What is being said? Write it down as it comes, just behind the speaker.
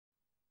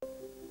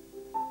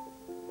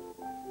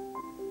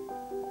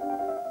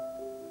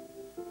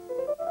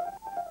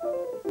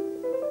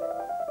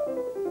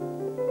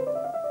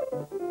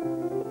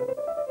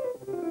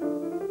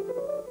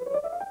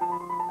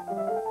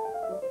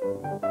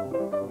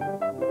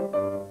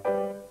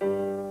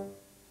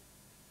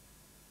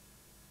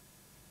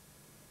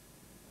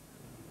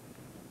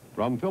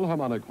From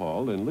Philharmonic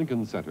Hall in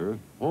Lincoln Center,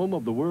 home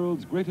of the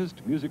world's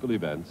greatest musical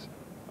events,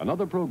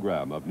 another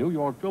program of New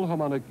York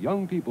Philharmonic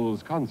Young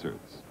People's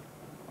Concerts,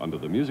 under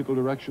the musical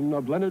direction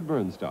of Leonard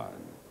Bernstein.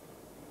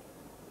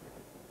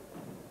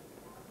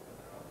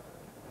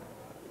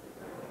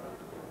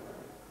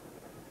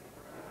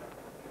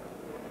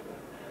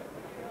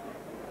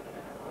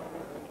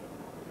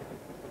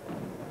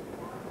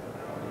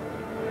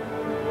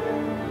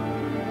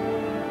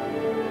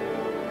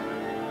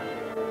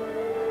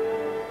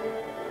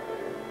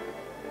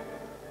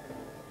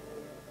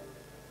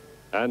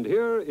 And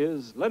here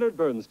is Leonard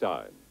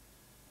Bernstein.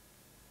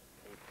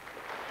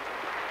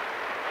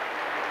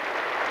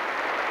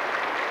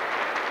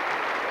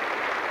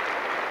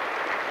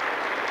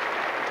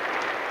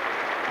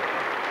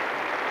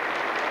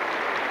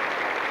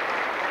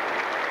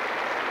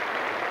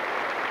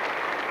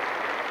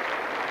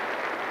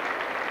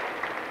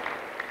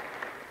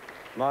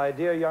 My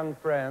dear young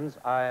friends,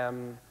 I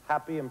am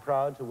happy and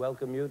proud to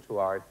welcome you to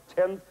our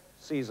 10th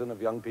season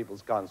of Young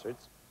People's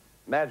Concerts.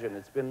 Imagine,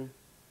 it's been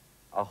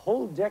a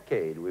whole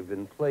decade we've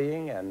been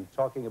playing and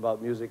talking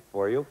about music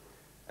for you,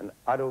 and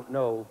I don't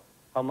know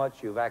how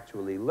much you've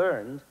actually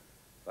learned,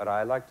 but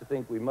I like to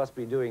think we must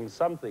be doing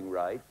something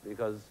right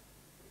because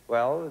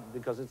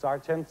it's our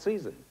 10th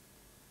season.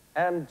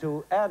 And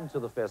to add to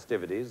the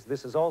festivities,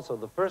 this is also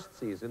the first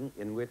season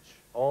in which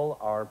all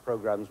our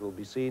programs will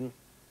be seen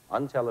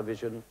on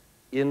television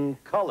in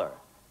color,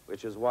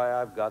 which is why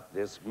I've got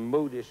this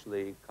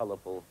modishly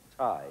colorful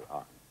tie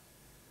on.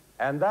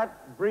 And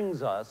that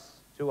brings us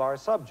to our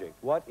subject.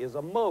 What is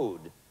a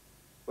mode?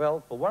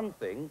 Well, for one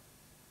thing,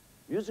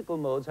 musical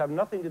modes have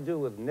nothing to do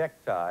with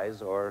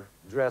neckties or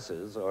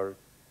dresses or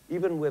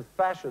even with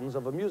fashions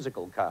of a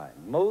musical kind.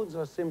 Modes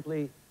are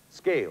simply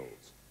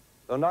scales,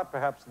 though not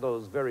perhaps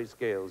those very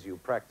scales you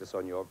practice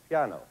on your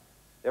piano.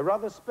 They're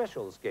rather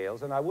special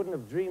scales, and I wouldn't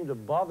have dreamed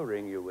of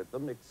bothering you with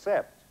them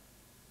except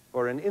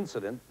for an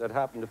incident that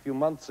happened a few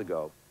months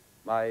ago.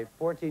 My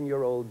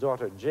 14-year-old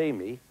daughter,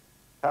 Jamie,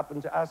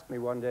 happened to ask me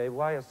one day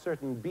why a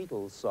certain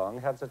Beatles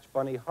song had such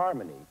funny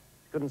harmony.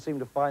 She couldn't seem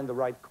to find the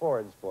right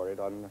chords for it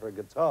on her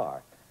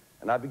guitar.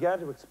 And I began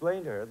to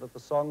explain to her that the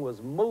song was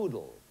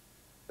modal.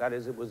 That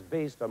is, it was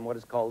based on what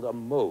is called a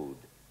mode.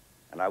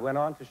 And I went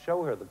on to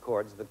show her the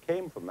chords that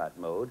came from that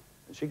mode,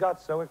 and she got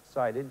so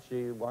excited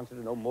she wanted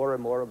to know more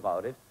and more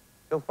about it,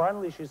 till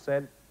finally she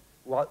said,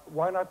 well,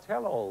 why not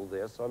tell all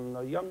this on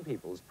a young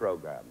people's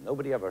program?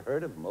 Nobody ever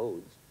heard of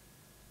modes.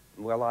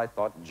 Well, I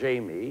thought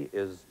Jamie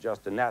is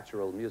just a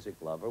natural music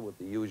lover with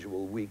the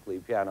usual weekly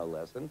piano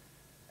lesson,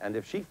 and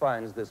if she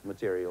finds this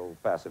material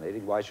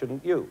fascinating, why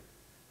shouldn't you?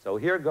 So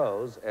here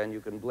goes, and you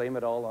can blame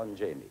it all on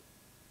Jamie.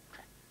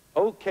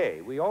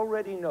 Okay, we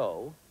already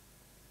know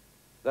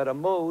that a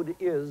mode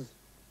is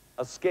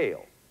a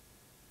scale.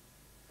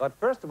 But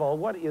first of all,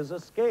 what is a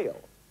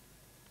scale?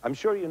 I'm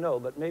sure you know,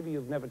 but maybe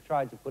you've never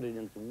tried to put it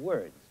into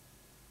words.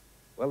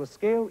 Well, a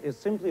scale is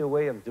simply a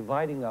way of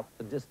dividing up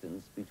the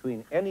distance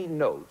between any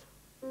note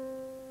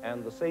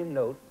and the same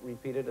note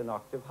repeated an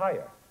octave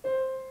higher.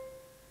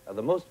 Now,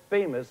 the most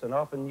famous and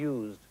often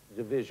used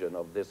division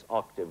of this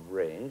octave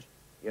range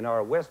in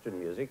our Western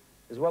music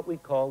is what we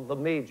call the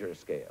major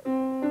scale.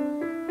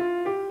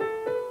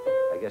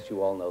 I guess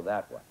you all know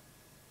that one.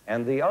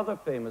 And the other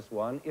famous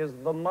one is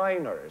the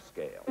minor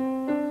scale.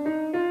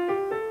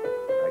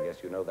 I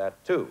guess you know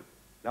that too.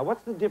 Now,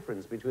 what's the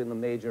difference between the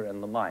major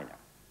and the minor?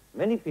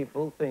 Many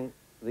people think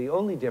the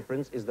only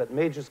difference is that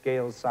major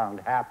scales sound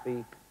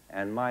happy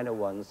and minor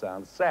ones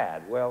sound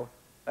sad. Well,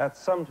 that's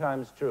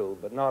sometimes true,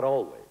 but not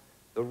always.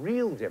 The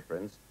real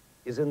difference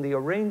is in the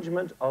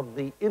arrangement of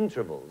the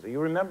intervals.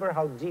 You remember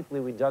how deeply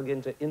we dug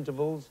into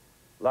intervals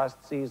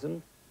last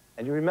season?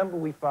 And you remember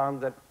we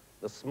found that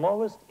the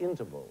smallest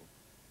interval,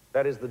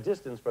 that is the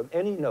distance from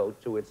any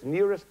note to its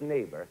nearest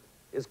neighbor,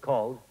 is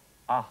called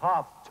a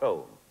half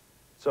tone.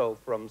 So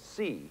from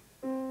C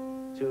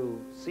to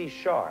C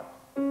sharp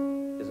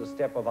is a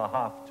step of a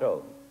half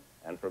tone.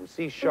 And from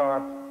C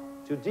sharp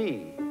to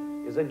D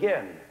is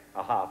again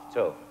a half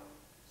tone.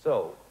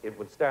 So it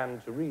would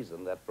stand to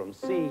reason that from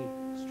C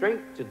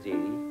straight to D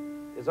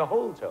is a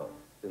whole tone,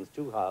 since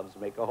two halves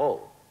make a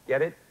whole.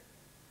 Get it?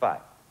 Fine.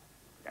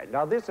 Okay,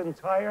 now this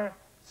entire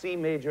C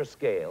major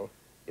scale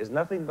is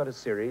nothing but a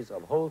series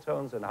of whole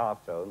tones and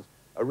half tones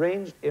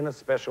arranged in a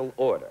special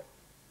order.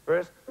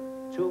 First,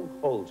 two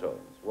whole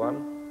tones,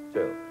 1,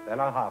 2, then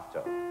a half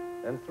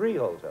tone, then 3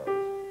 whole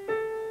tones,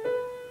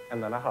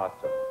 and then a half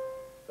tone.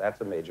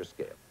 That's a major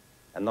scale.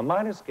 And the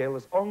minor scale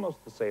is almost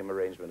the same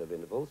arrangement of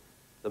intervals,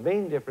 the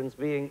main difference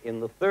being in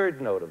the third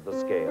note of the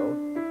scale,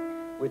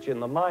 which in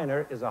the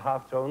minor is a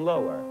half tone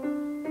lower,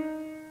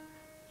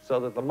 so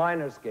that the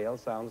minor scale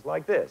sounds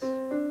like this.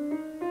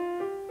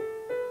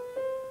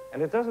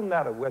 And it doesn't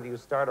matter whether you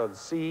start on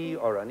C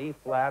or on E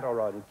flat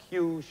or on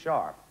Q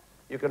sharp.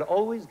 You can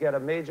always get a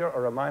major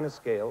or a minor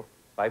scale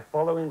by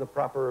following the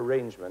proper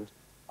arrangement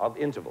of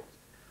intervals.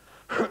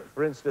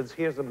 For instance,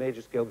 here's a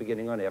major scale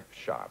beginning on F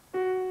sharp.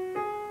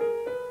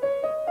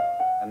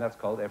 And that's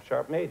called F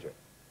sharp major.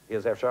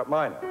 Here's F sharp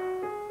minor.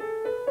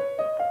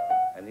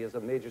 And is a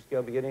major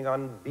scale beginning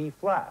on B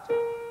flat.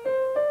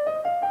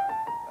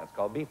 That's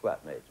called B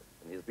flat major.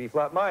 And here's B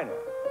flat minor.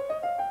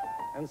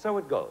 And so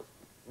it goes.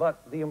 But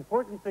the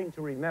important thing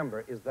to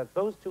remember is that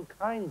those two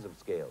kinds of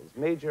scales,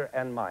 major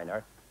and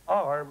minor,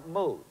 are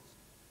modes.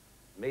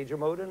 Major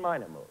mode and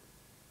minor mode.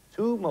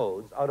 Two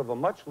modes out of a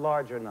much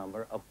larger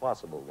number of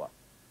possible ones.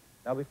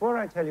 Now, before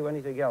I tell you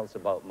anything else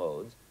about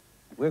modes,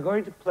 we're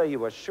going to play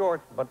you a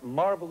short but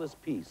marvelous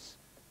piece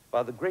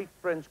by the great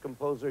French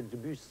composer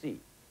Debussy.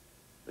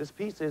 This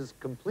piece is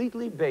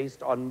completely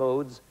based on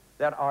modes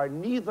that are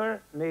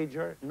neither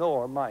major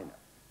nor minor.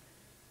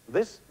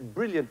 This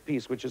brilliant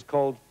piece, which is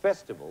called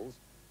Festivals,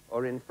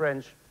 or in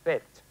French,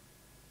 Fête,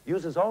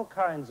 uses all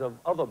kinds of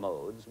other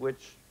modes,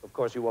 which, of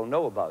course, you won't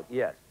know about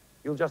yet.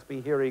 You'll just be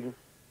hearing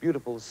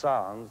beautiful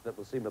sounds that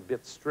will seem a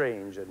bit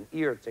strange and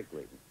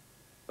ear-tickling.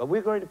 But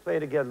we're going to play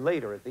it again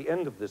later at the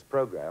end of this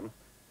program,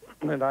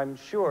 and I'm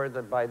sure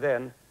that by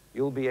then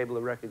you'll be able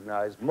to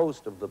recognize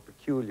most of the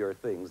peculiar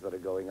things that are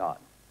going on.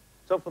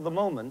 So for the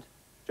moment,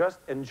 just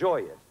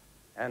enjoy it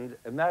and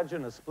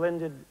imagine a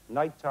splendid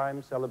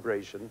nighttime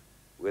celebration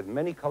with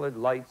many colored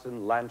lights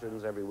and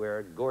lanterns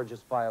everywhere,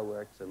 gorgeous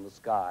fireworks in the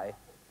sky,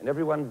 and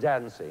everyone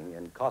dancing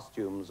in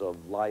costumes of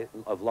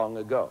long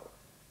ago.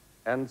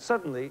 And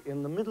suddenly,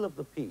 in the middle of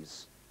the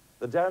piece,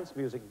 the dance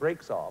music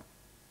breaks off,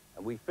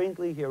 and we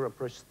faintly hear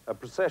a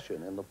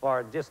procession in the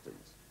far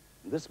distance.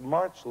 And this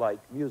march-like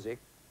music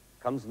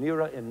comes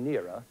nearer and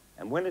nearer,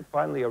 and when it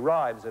finally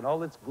arrives in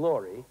all its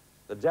glory,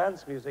 the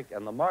dance music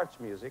and the march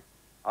music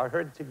are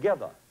heard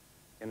together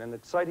in an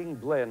exciting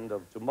blend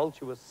of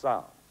tumultuous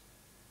sounds.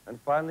 And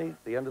finally,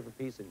 at the end of the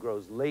piece, it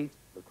grows late,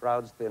 the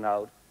crowds thin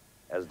out,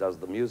 as does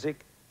the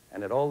music,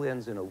 and it all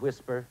ends in a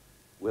whisper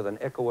with an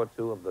echo or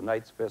two of the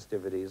night's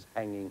festivities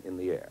hanging in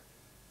the air.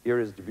 Here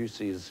is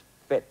Debussy's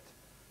Fête.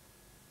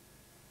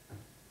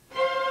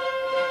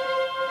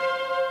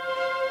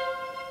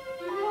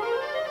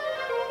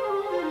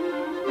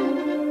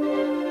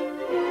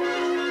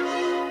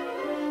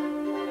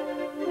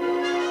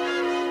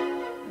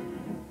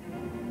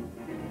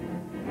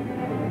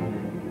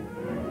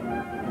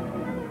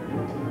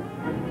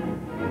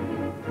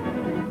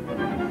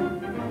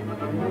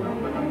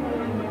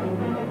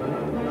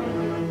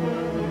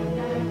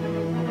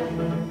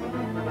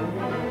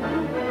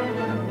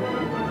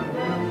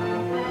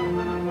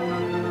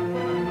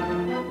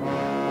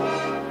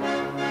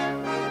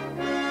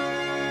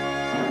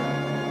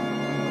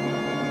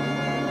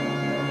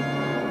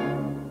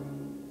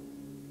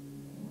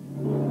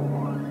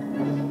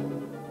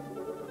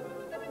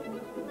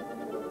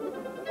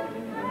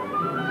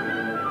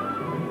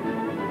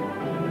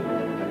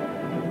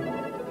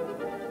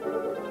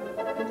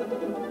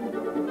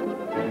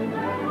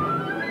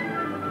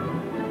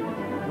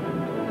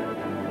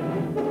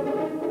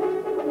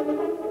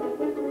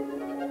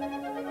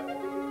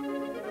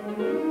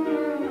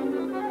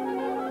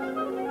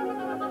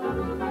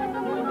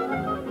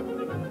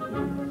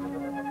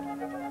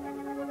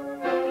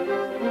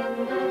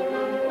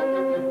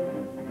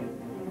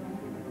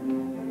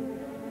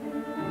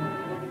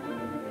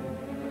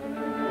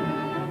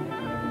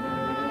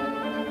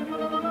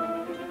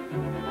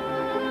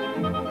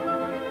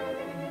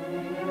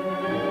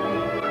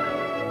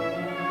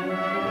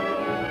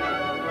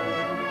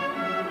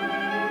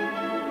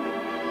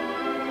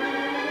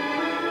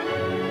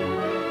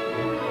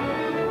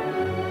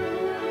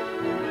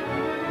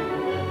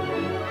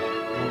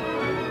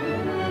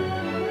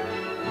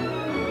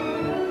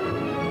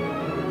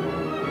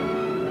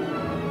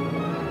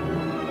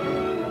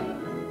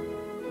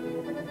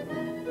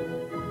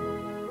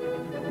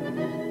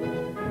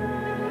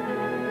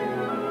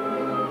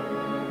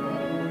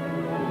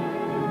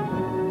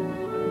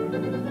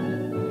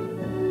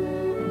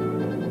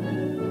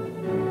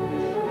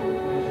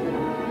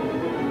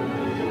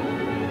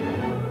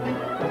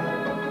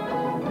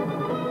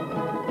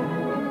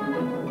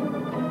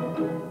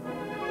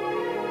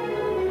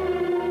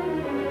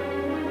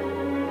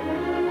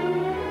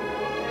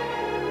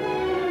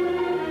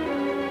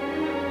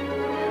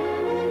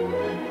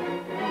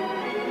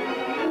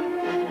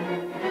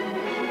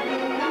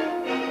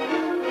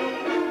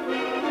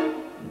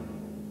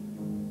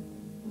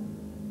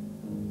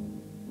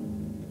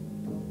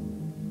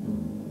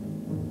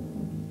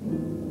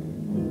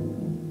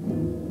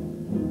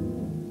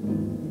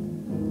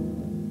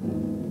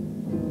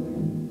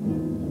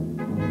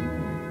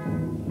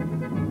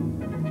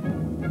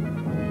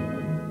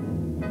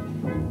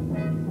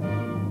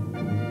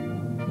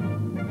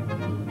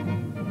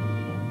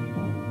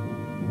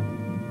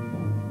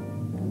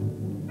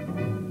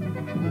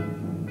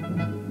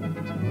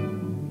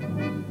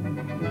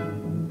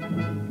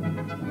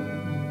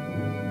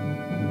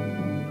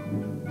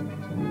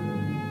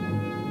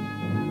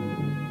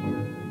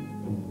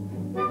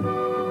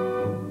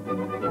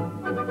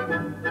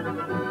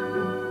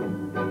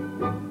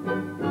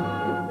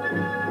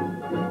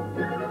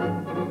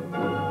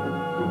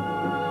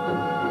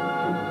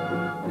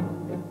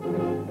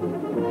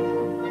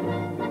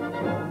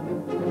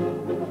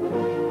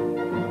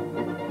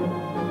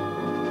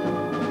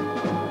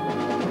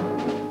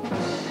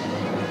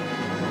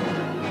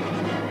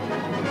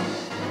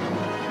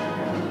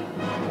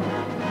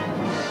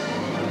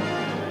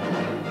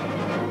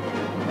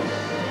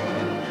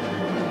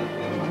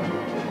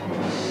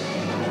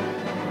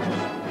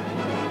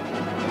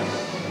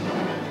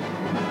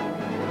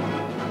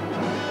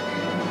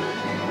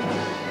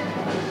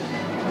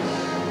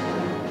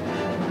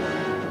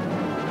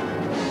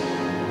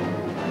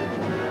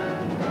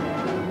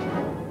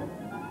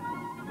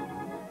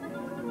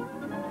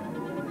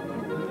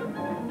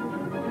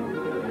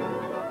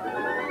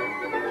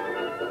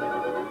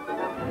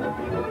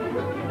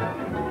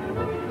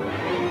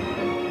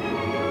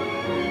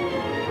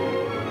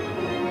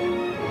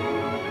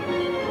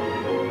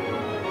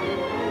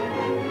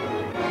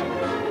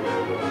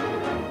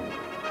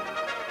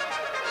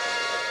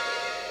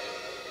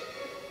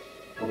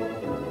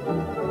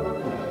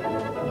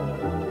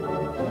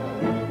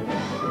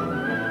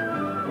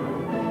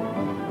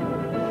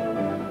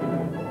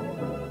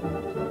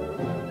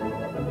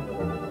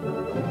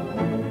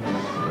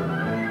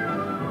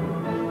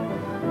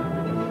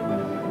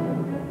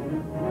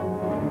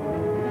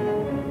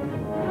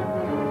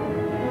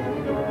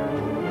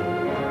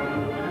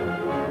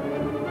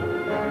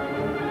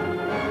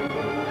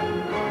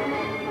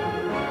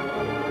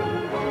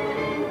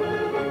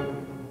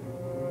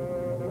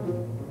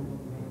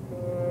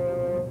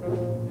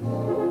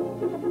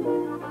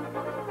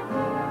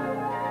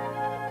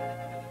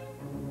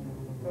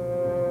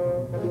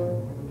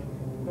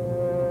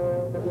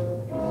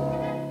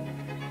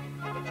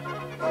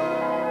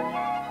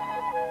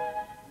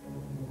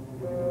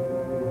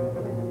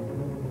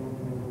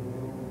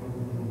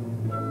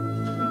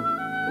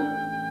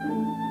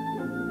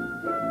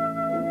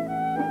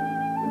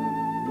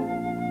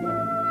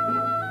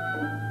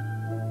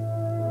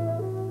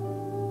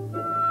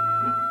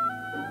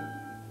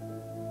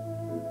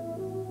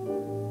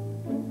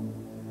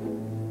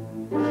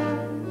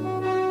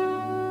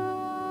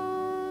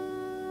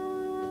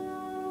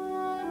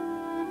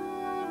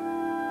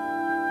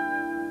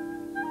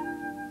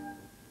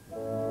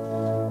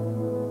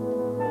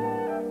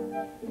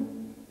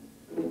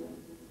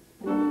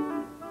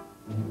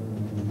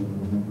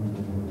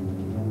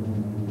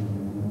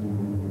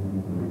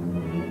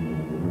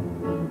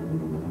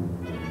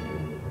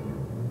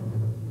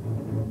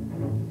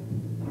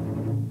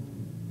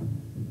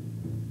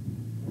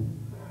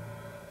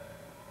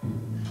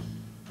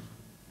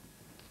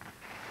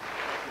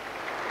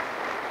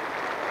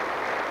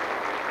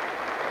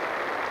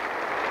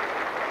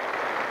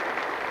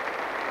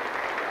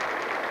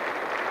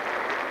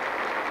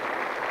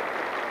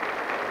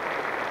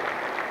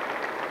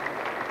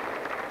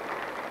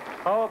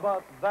 How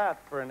about that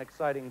for an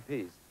exciting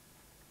piece?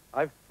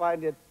 I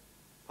find it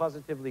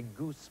positively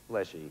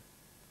goose-fleshy.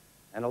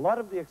 And a lot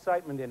of the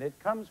excitement in it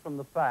comes from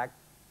the fact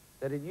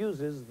that it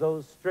uses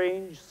those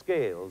strange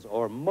scales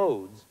or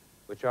modes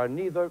which are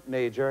neither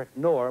major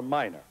nor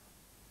minor.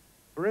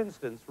 For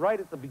instance, right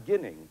at the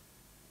beginning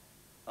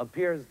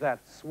appears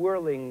that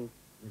swirling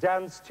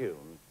dance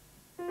tune,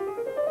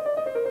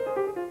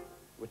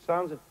 which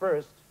sounds at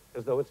first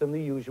as though it's in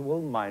the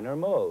usual minor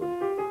mode.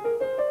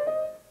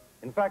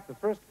 In fact, the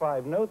first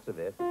 5 notes of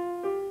it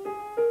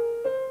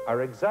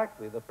are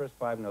exactly the first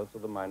 5 notes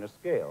of the minor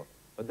scale.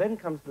 But then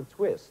comes the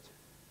twist.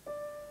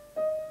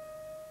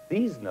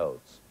 These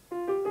notes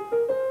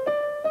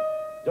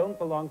don't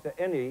belong to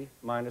any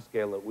minor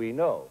scale that we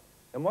know.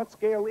 And what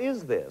scale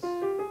is this?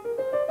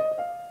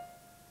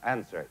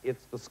 Answer,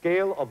 it's the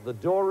scale of the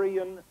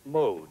Dorian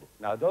mode.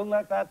 Now, don't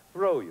let that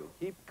throw you.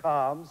 Keep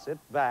calm, sit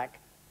back,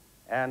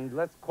 and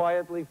let's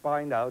quietly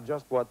find out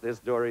just what this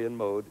Dorian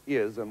mode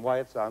is and why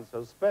it sounds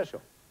so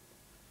special.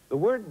 The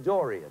word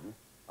Dorian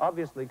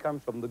obviously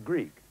comes from the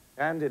Greek,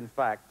 and in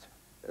fact,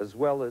 as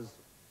well as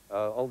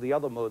all the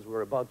other modes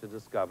we're about to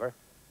discover,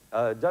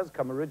 does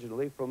come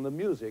originally from the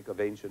music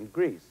of ancient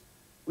Greece.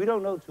 We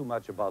don't know too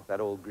much about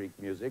that old Greek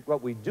music.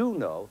 What we do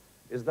know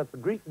is that the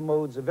Greek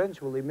modes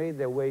eventually made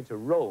their way to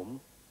Rome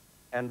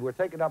and were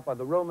taken up by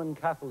the Roman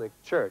Catholic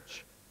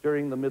Church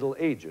during the Middle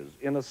Ages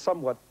in a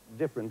somewhat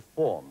different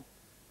form.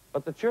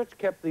 But the Church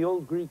kept the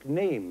old Greek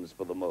names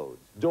for the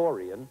modes: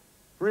 Dorian,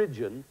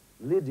 Phrygian,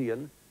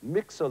 Lydian,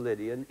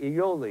 Mixolydian,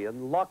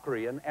 Aeolian,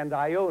 Locrian, and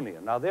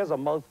Ionian. Now, there's a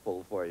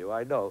mouthful for you,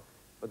 I know,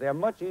 but they're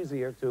much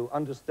easier to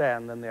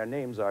understand than their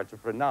names are to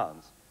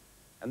pronounce.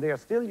 And they are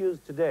still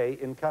used today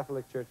in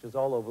Catholic churches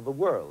all over the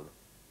world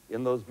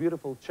in those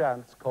beautiful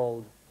chants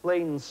called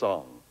plain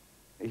song.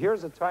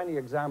 Here's a tiny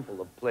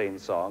example of plain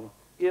song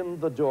in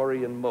the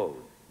Dorian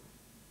mode.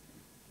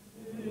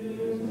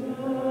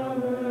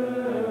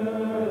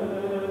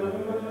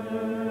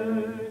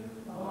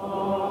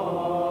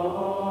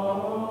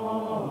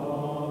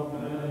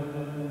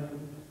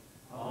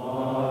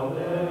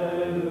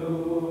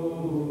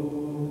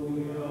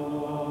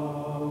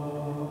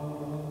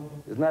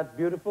 Isn't that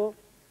beautiful?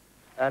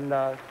 And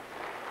I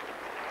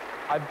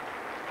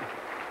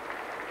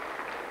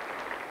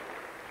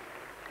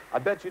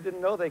bet you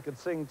didn't know they could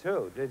sing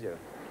too, did you?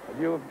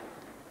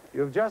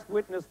 You've just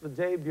witnessed the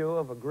debut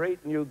of a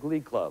great new glee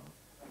club.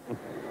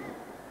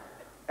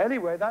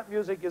 Anyway, that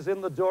music is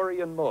in the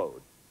Dorian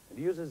mode. It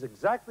uses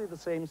exactly the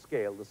same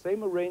scale, the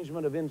same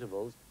arrangement of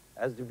intervals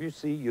as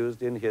Debussy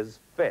used in his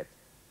Fête.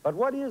 But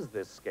what is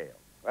this scale?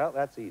 Well,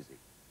 that's easy.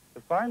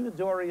 To find the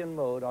Dorian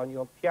mode on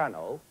your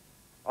piano,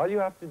 all you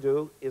have to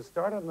do is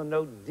start on the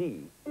note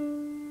D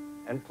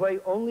and play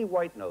only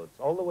white notes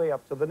all the way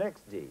up to the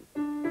next D.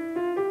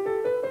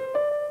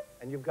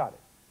 And you've got it.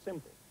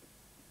 Simple.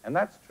 And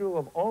that's true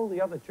of all the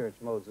other church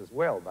modes as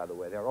well, by the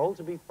way. They're all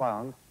to be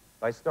found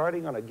by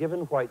starting on a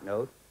given white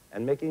note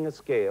and making a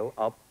scale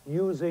up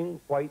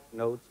using white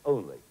notes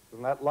only.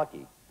 Isn't that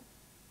lucky?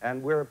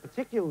 And we're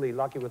particularly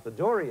lucky with the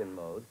Dorian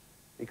mode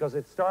because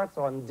it starts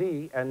on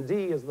D, and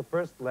D is the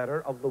first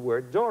letter of the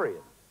word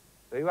Dorian.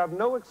 So you have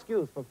no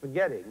excuse for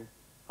forgetting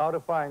how to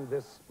find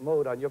this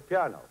mode on your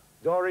piano.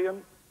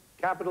 Dorian,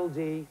 capital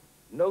D,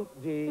 note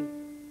D,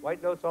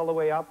 white notes all the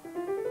way up,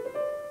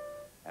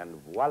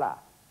 and voila.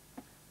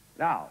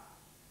 Now,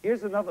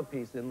 here's another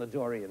piece in the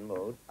Dorian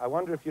mode. I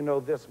wonder if you know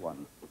this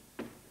one.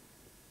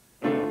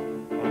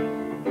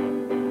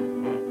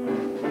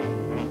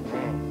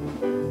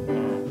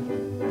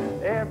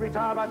 Every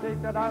time I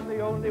think that I'm the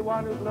only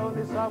one who's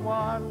lonely,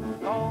 someone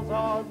calls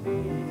on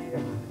me.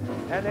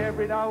 And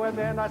every now and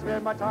then I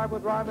spend my time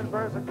with rhyme and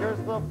verse and curse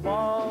the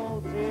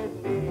fault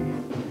in me.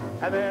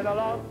 And then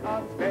along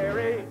comes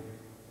Mary.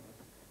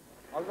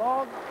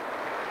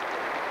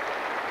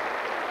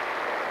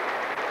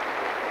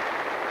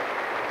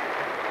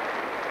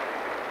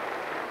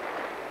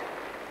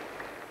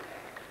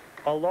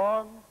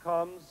 Along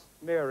comes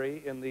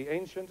Mary in the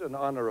ancient and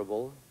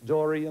honorable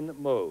Dorian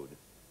mode.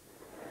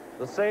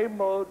 The same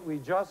mode we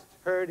just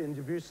heard in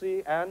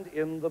Debussy and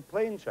in the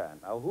plain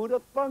chant. Now, who'd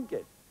have thunk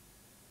it?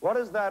 What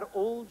is that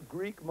old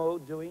Greek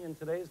mode doing in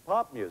today's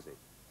pop music?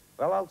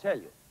 Well, I'll tell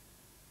you.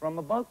 From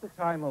about the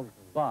time of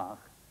Bach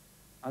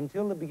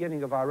until the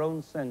beginning of our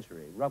own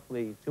century,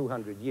 roughly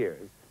 200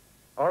 years,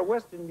 our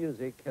Western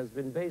music has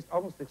been based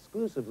almost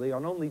exclusively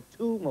on only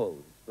 2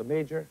 modes, the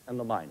major and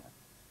the minor.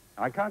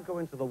 I can't go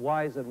into the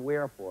whys and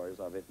wherefores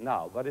of it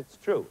now, but it's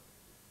true.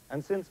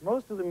 And since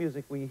most of the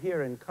music we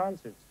hear in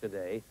concerts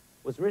today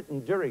was written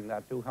during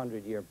that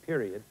 200-year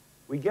period,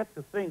 we get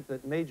to think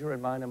that major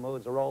and minor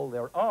modes are all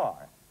there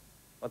are.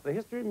 But the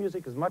history of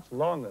music is much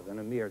longer than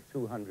a mere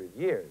 200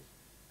 years.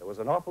 There was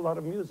an awful lot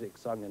of music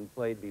sung and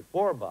played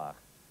before Bach,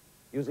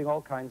 using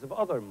all kinds of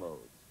other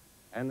modes.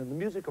 And in the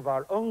music of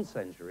our own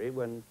century,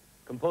 when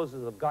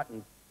composers have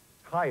gotten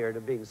tired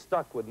of being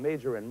stuck with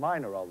major and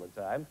minor all the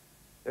time,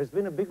 there's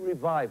been a big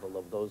revival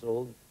of those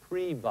old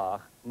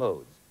pre-Bach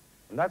modes.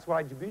 And that's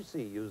why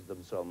Debussy used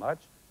them so much,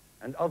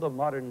 and other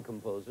modern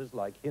composers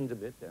like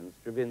Hindemith and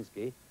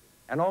Stravinsky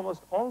and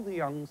almost all the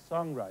young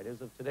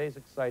songwriters of today's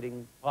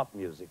exciting pop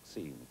music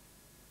scene.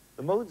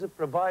 The modes have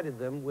provided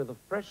them with a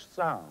fresh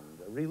sound,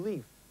 a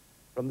relief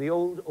from the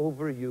old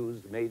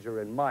overused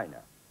major and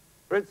minor.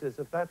 For instance,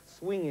 if that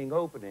swinging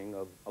opening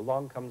of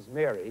Along Comes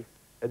Mary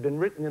had been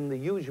written in the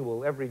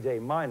usual everyday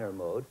minor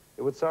mode,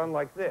 it would sound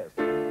like this.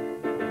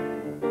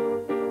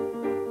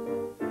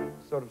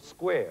 Sort of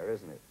square,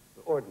 isn't it?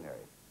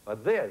 Ordinary.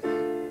 But this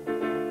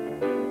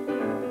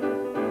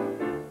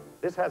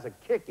has a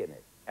kick in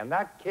it, and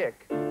that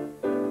kick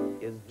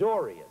is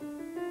Dorian.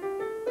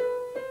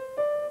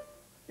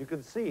 You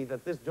can see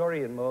that this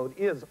Dorian mode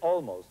is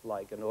almost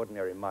like an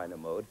ordinary minor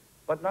mode,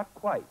 but not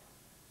quite.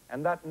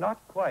 And that not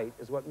quite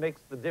is what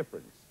makes the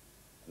difference.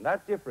 And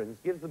that difference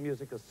gives the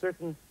music a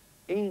certain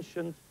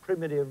ancient,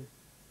 primitive,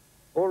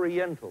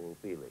 oriental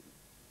feeling.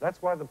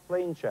 That's why the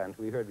plain chant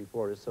we heard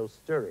before is so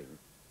stirring,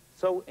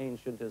 so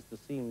ancient as to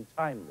seem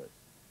timeless.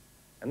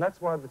 And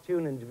that's why the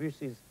tune in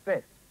Debussy's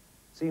Fête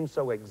seems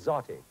so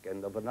exotic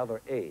and of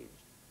another age.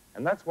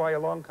 And that's why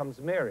Along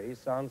Comes Mary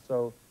sounds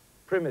so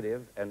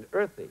primitive and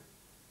earthy.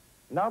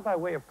 Now, by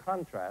way of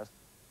contrast,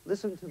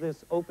 listen to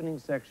this opening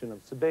section of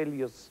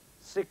Sibelius'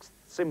 Sixth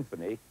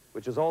Symphony,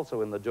 which is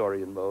also in the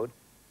Dorian mode,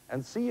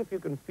 and see if you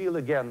can feel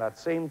again that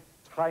same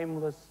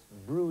timeless,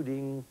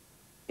 brooding,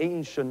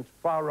 ancient,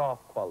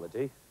 far-off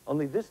quality,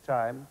 only this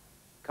time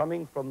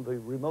coming from the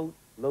remote,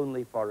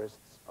 lonely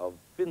forests of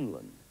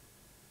Finland.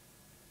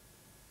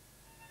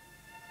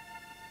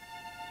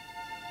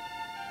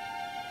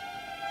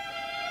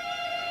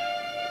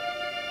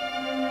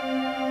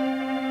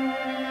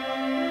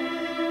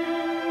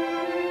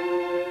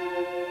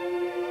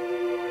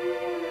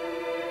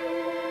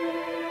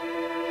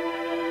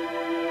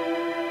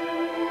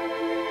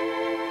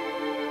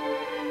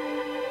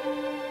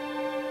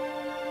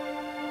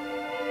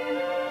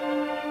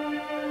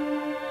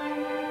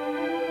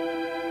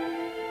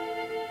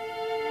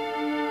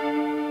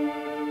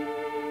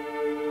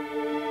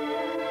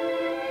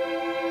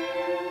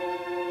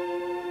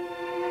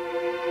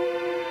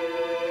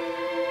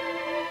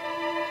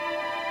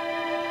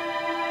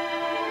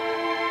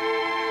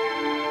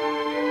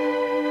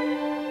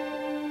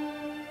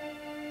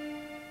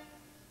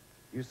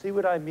 You see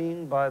what I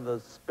mean by the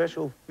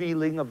special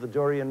feeling of the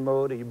Dorian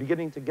mode? Are you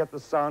beginning to get the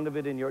sound of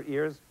it in your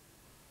ears?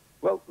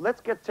 Well,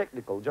 let's get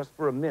technical just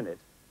for a minute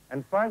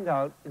and find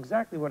out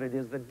exactly what it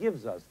is that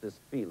gives us this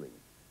feeling.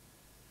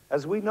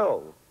 As we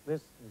know,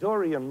 this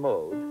Dorian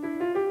mode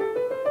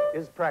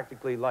is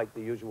practically like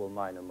the usual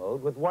minor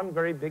mode with one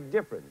very big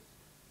difference.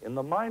 In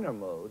the minor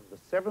mode, the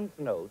seventh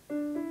note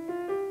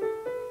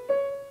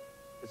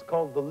is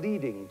called the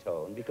leading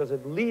tone because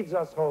it leads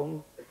us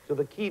home to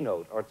the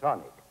keynote or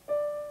tonic,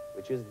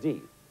 which is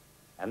D.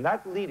 And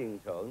that leading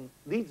tone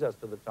leads us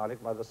to the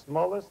tonic by the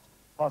smallest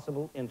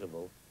possible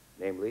interval,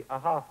 namely a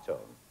half tone.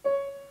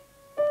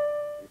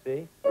 You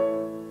see?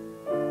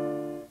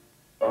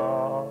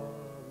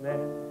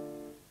 Amen.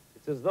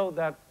 It's as though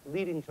that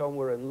leading tone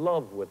were in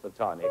love with the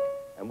tonic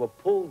and were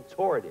pulled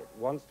toward it,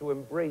 wants to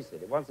embrace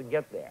it, it wants to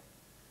get there.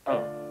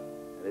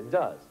 And it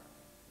does.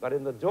 But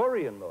in the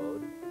Dorian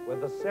mode, where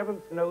the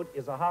seventh note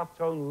is a half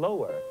tone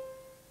lower,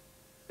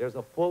 there's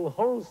a full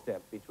whole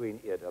step between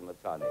it and the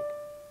tonic.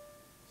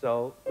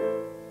 So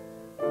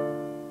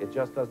it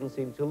just doesn't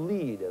seem to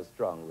lead as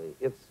strongly.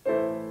 It's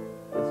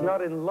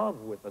not in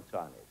love with the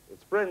tonic.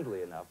 It's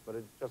friendly enough, but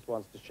it just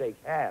wants to shake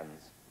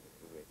hands.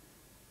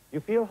 You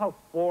feel how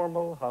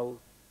formal, how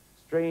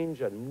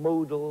strange and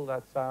modal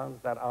that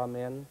sounds, that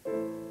amen?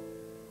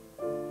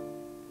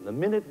 The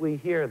minute we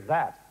hear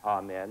that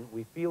amen,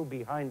 we feel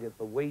behind it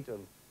the weight of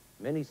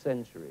many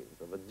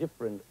centuries, of a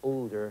different,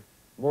 older,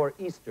 more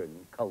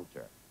Eastern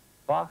culture.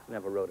 Bach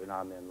never wrote an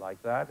amen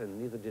like that,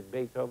 and neither did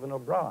Beethoven or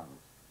Brahms.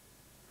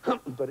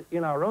 But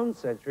in our own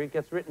century, it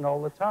gets written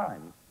all the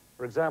time.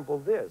 For example,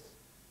 this.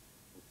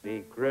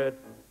 Secret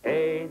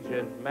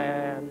agent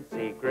man,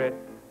 secret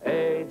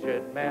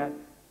agent man.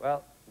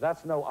 Well,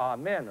 that's no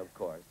amen, of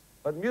course.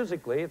 But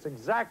musically, it's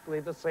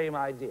exactly the same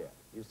idea.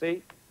 You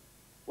see?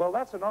 Well,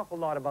 that's an awful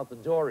lot about the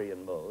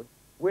Dorian mode,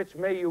 which,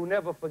 may you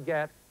never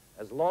forget,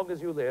 as long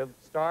as you live,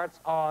 starts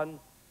on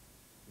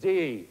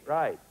D.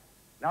 Right.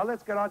 Now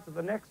let's get on to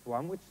the next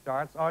one, which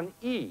starts on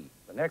E,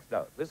 the next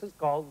note. This is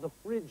called the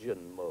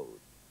Phrygian mode.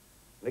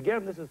 And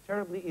again, this is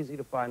terribly easy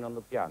to find on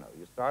the piano.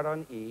 You start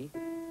on E.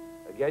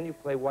 Again, you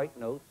play white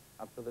notes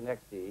up to the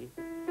next E.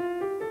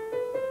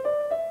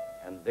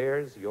 And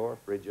there's your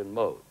Phrygian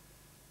mode.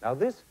 Now,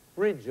 this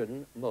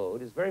Phrygian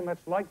mode is very much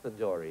like the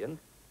Dorian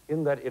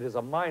in that it is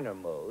a minor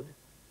mode,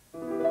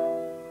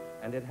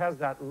 and it has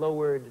that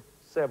lowered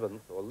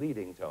seventh or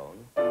leading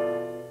tone.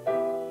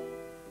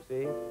 You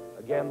see?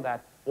 Again,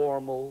 that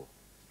formal,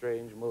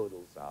 strange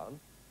modal sound.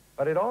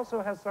 But it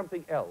also has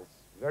something else,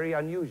 very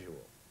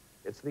unusual.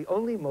 It's the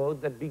only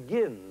mode that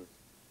begins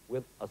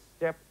with a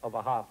step of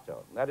a half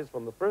tone. That is,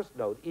 from the first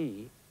note,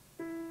 E,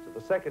 to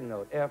the second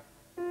note, F,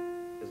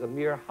 is a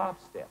mere half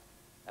step.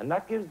 And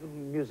that gives the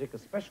music a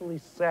especially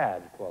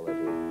sad quality,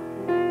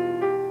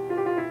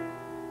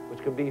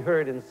 which can be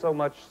heard in so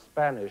much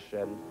Spanish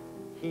and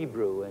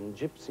Hebrew and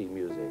gypsy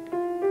music.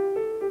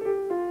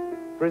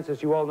 For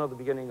instance, you all know the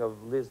beginning of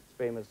Liszt's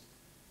famous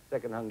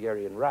Second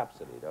Hungarian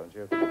Rhapsody, don't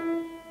you?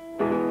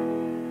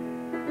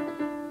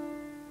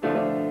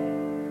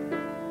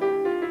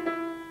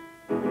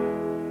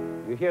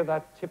 You hear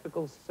that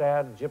typical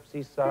sad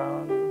gypsy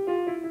sound?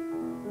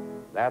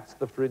 That's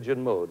the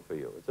Phrygian mode for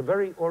you. It's a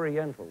very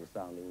oriental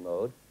sounding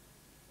mode,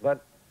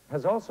 but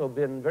has also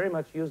been very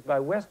much used by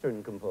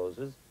Western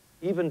composers,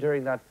 even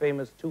during that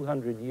famous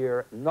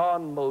 200-year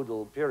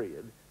non-modal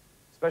period,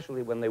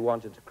 especially when they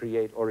wanted to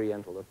create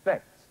oriental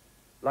effects,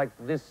 like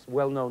this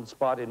well-known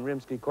spot in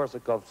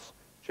Rimsky-Korsakov's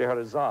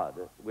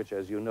Scheherazade, which,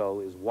 as you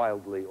know, is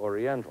wildly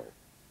oriental.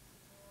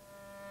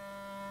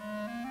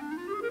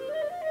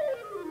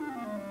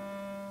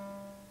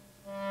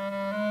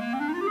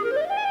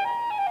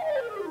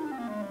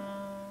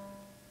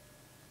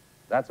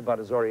 That's about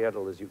as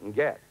oriental as you can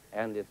get,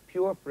 and it's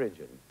pure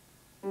Phrygian.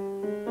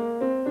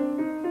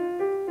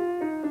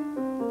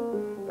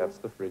 That's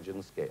the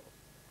Phrygian scale.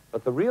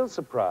 But the real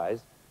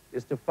surprise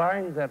is to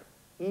find that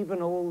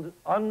even old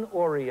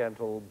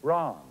unoriental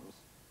Brahms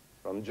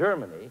from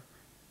Germany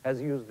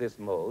has used this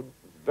mode,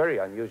 very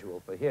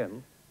unusual for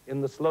him, in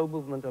the slow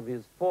movement of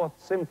his Fourth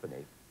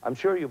Symphony. I'm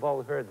sure you've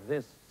all heard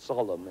this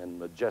solemn and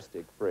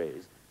majestic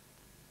phrase.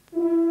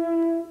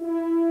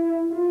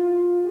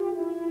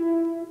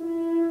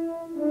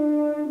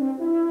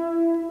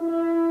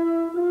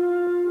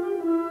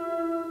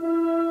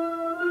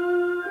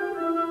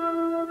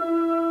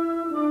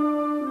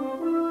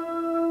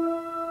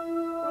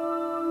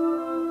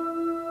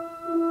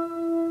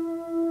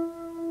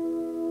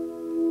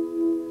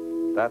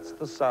 That's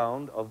the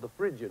sound of the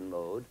Phrygian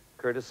mode,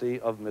 courtesy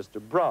of Mr.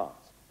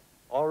 Brahms.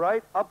 All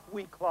right, up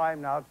we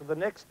climb now to the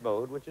next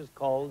mode, which is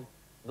called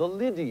the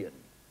Lydian.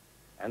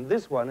 And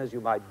this one, as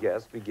you might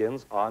guess,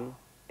 begins on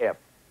F.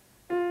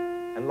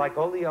 And like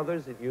all the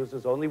others, it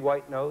uses only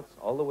white notes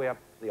all the way up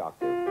the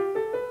octave.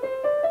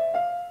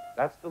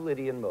 That's the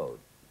Lydian mode.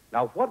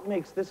 Now, what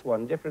makes this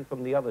one different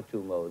from the other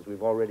two modes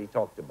we've already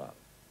talked about?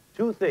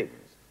 Two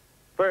things.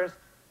 First,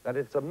 that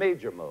it's a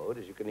major mode,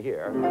 as you can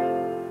hear.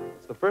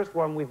 It's the first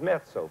one we've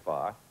met so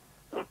far.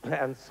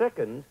 And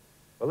second,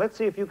 well, let's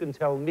see if you can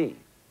tell me.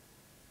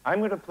 I'm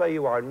going to play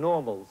you our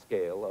normal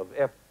scale of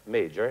F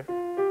major.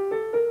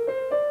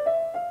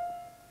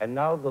 And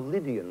now the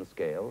Lydian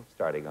scale,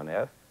 starting on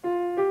F.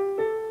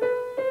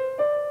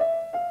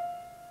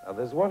 Now,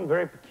 there's one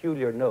very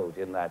peculiar note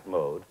in that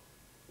mode,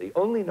 the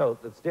only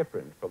note that's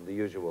different from the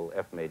usual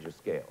F major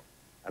scale.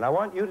 And I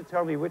want you to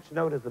tell me which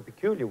note is the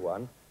peculiar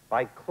one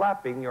by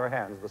clapping your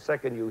hands the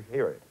second you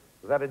hear it.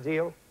 Is that a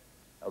deal?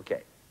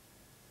 Okay.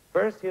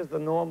 First, here's the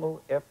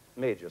normal F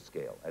major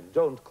scale, and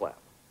don't clap.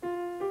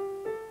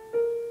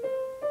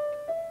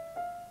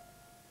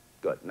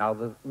 Good. Now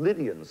the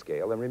Lydian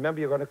scale, and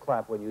remember you're going to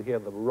clap when you hear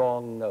the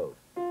wrong note.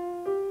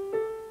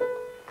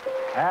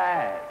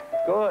 Ah,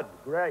 good,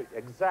 great,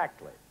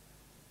 exactly.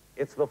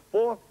 It's the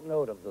fourth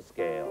note of the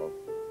scale,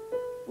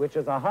 which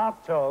is a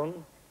half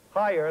tone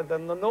higher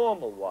than the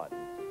normal one.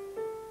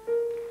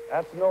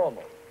 That's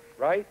normal,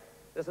 right?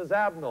 This is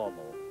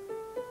abnormal.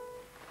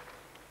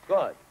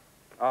 Good.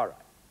 All right.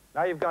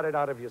 Now you've got it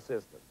out of your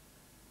system.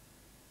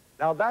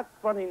 Now that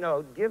funny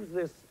note gives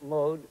this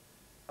mode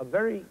a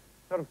very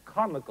sort of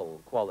comical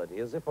quality,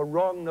 as if a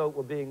wrong note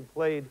were being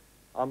played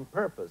on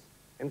purpose.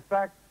 In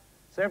fact,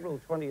 several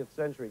 20th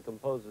century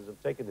composers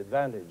have taken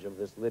advantage of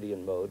this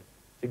Lydian mode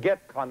to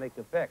get comic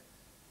effects.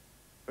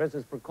 For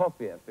instance,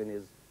 Prokofiev, in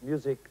his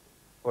music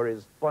for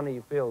his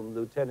funny film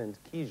Lieutenant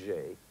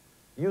Kijé,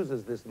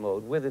 uses this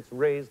mode with its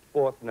raised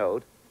fourth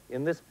note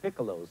in this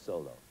piccolo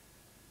solo.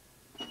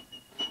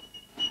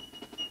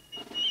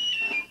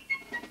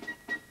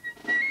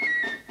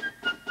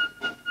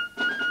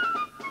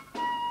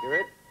 Hear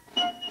it?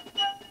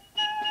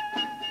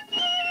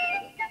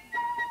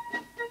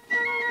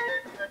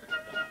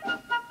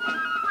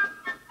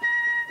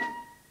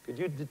 Could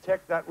you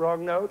detect that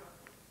wrong note?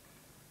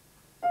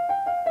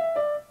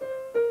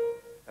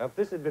 Now, if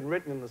this had been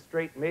written in the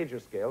straight major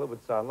scale, it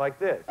would sound like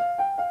this.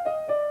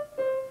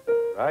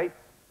 Right?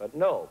 But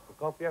no,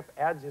 Prokofiev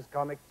adds his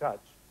comic touch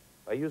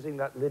by using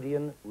that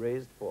Lydian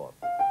raised fourth.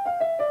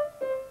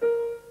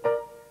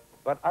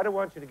 But I don't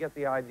want you to get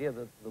the idea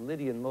that the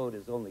Lydian mode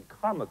is only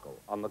comical.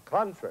 On the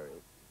contrary,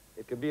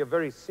 it can be a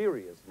very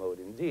serious mode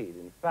indeed.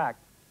 In fact,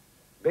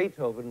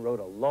 Beethoven wrote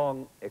a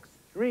long,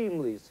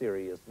 extremely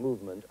serious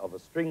movement of a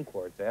string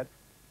quartet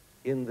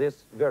in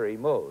this very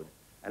mode.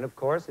 And of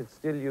course, it's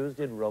still used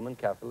in Roman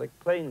Catholic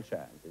plain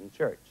chant in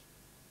church.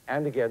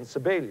 And again,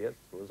 Sibelius,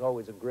 who was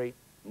always a great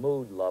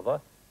mode lover,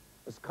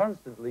 was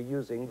constantly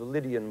using the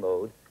Lydian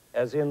mode,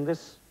 as in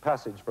this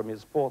passage from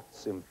his Fourth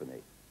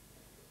Symphony.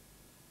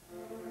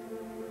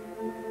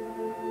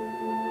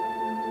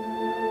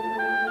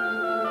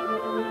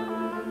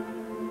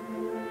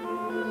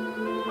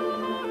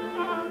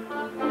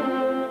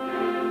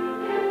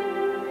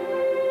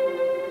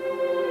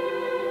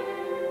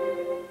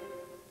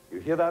 You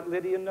hear that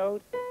Lydian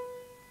note?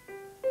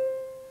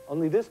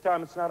 Only this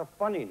time it's not a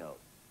funny note,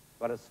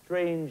 but a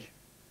strange,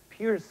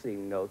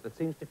 piercing note that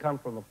seems to come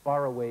from a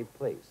faraway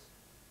place.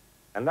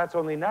 And that's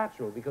only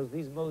natural because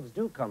these modes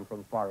do come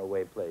from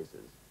faraway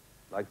places,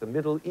 like the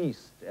Middle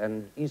East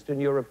and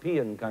Eastern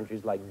European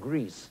countries like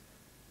Greece,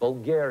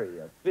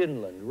 Bulgaria,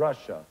 Finland,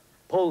 Russia,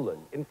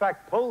 Poland. In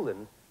fact,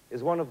 Poland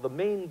is one of the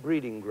main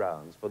breeding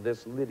grounds for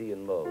this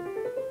Lydian mode.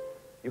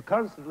 You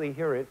constantly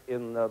hear it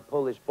in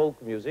Polish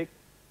folk music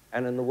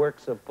and in the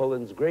works of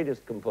Poland's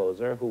greatest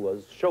composer, who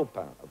was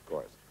Chopin, of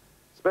course,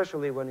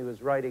 especially when he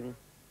was writing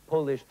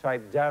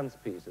Polish-type dance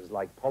pieces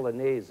like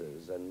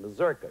polonaises and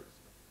mazurkas.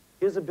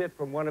 Here's a bit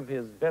from one of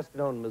his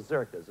best-known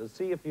mazurkas, and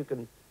see if you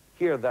can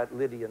hear that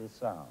Lydian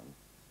sound.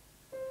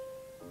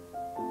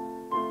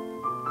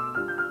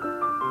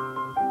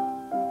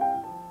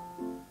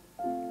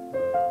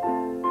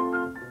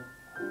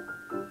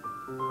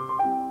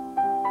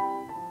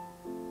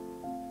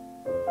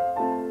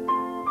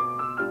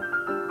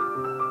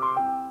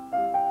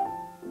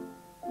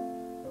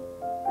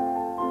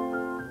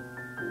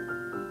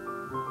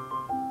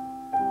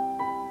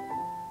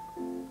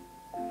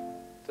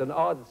 It's an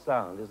odd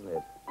sound, isn't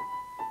it?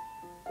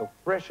 So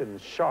fresh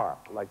and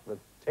sharp, like the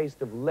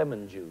taste of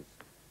lemon juice.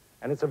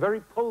 And it's a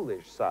very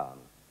Polish sound.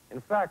 In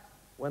fact,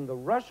 when the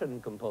Russian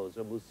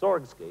composer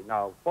Mussorgsky,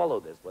 now follow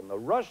this, when the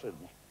Russian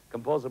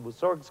composer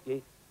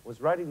Mussorgsky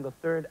was writing the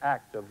third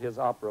act of his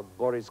opera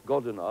Boris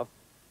Godunov,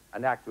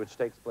 an act which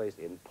takes place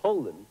in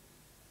Poland,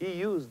 he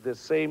used this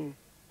same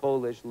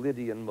Polish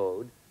Lydian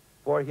mode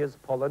for his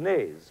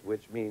polonaise,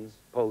 which means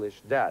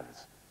Polish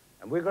dance.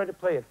 And we're going to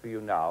play it for you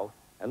now,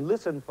 and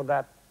listen for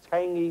that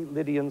tangy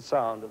Lydian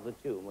sound of the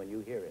tune when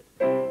you hear it.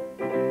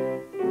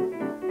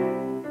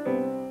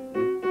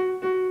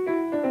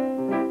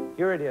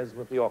 Here it is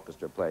with the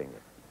orchestra playing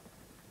it.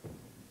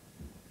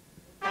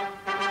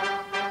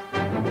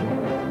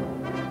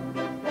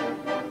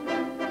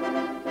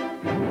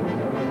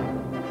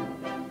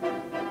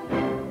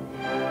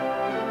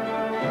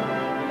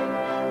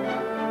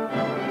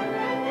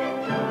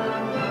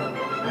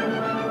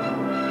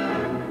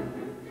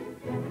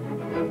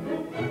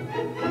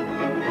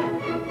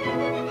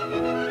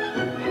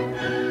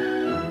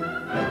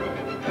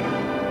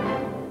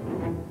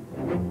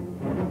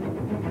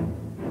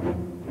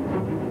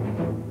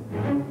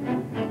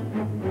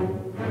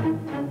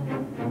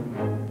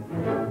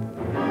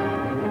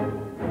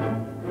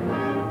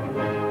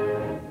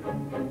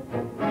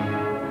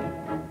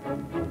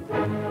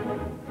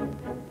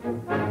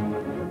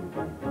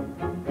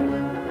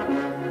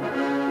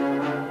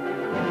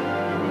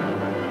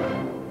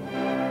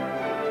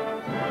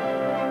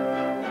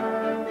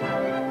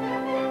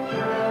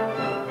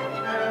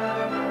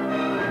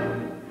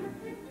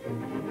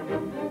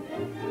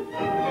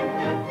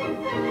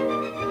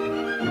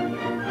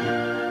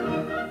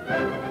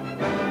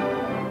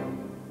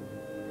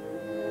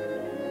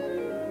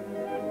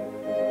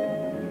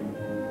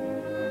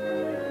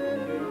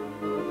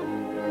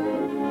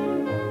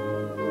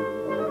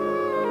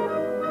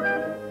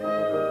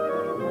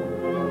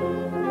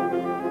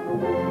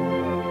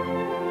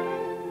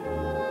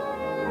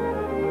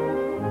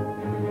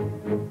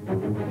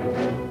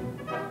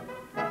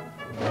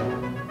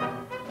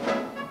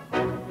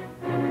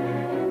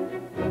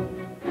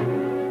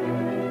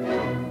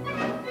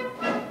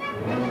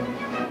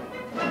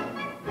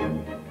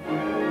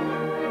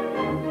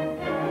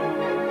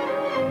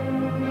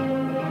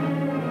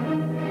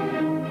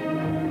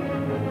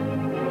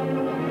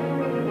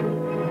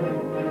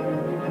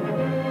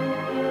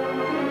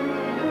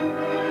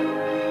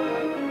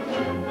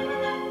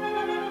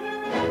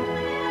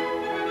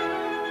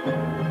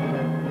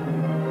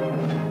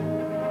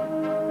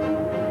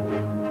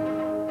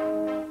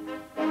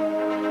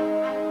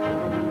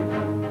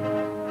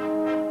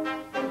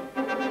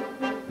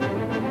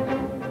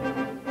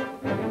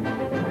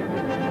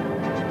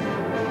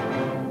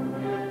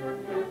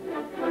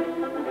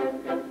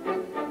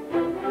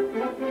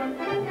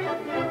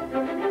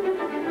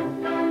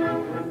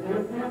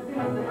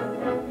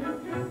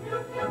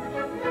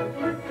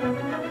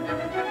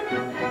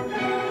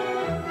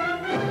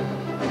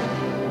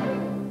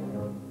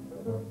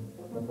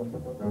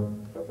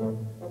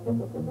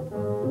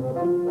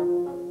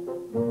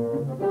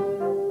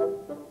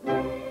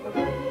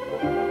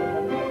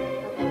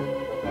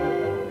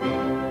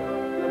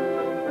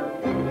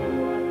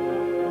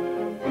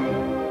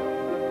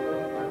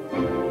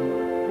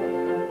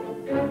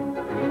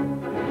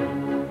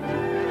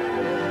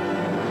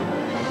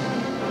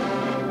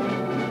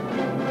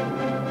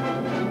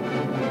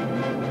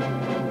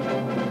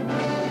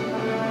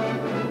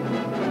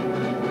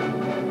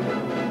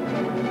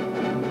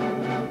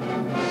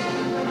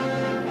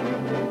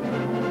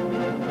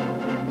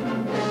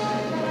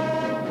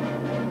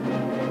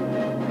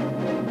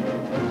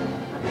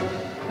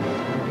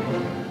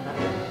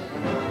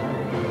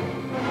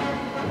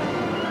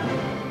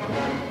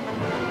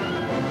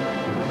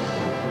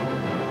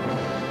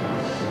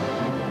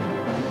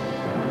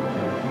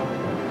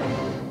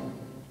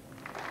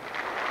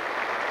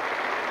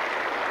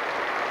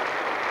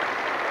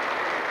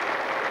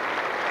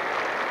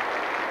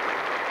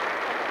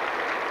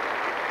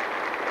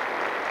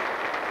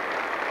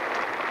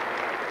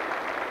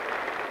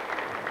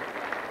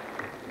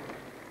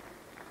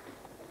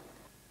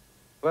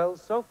 Well,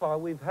 so far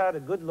we've had a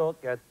good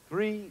look at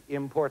three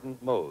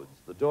important modes: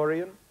 the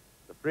Dorian,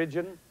 the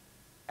Phrygian,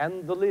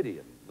 and the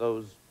Lydian,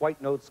 those white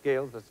note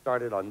scales that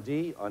started on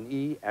D, on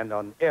E, and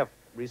on F,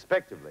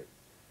 respectively.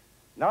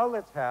 Now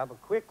let's have a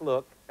quick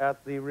look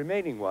at the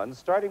remaining ones,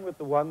 starting with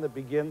the one that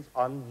begins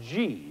on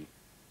G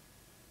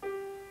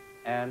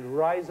and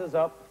rises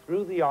up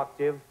through the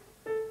octave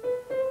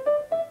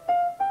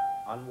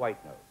on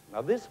white notes.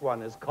 Now this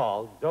one is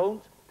called,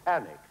 don't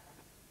panic,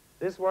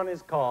 this one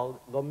is called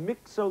the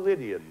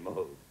Mixolydian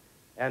mode.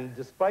 And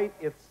despite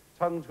its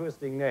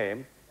tongue-twisting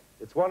name,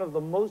 it's one of the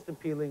most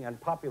appealing and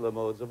popular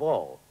modes of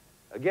all.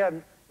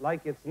 Again,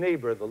 like its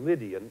neighbor, the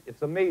Lydian,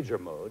 it's a major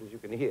mode, as you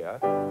can hear.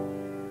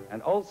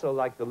 And also,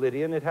 like the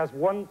Lydian, it has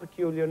one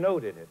peculiar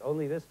note in it,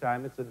 only this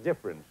time it's a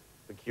different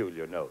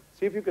peculiar note.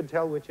 See if you can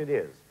tell which it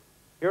is.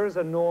 Here is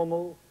a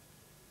normal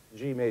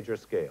G major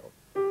scale.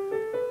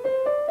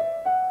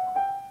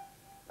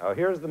 Now,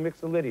 here's the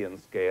Mixolydian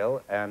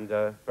scale, and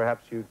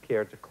perhaps you'd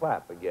care to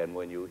clap again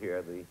when you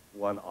hear the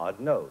one odd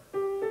note.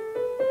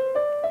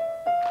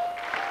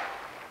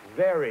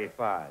 Very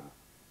fine.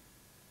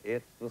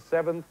 It's the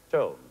seventh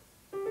tone,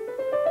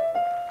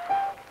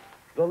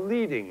 the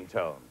leading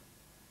tone,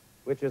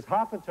 which is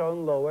half a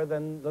tone lower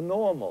than the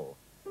normal,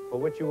 for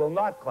which you will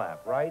not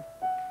clap, right?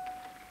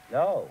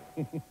 No.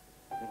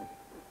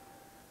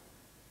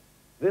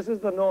 This is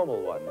the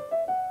normal one,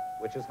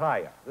 which is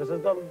higher. This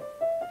is the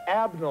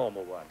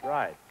abnormal one,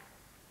 right.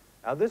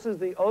 Now, this is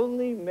the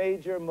only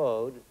major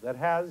mode that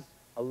has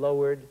a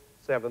lowered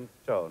seventh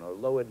tone, or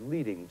lowered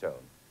leading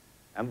tone.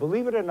 And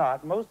believe it or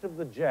not, most of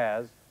the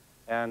jazz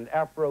and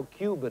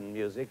Afro-Cuban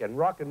music and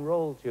rock and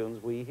roll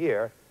tunes we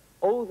hear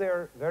owe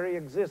their very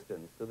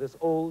existence to this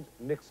old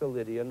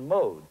Mixolydian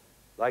mode,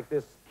 like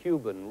this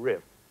Cuban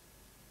riff.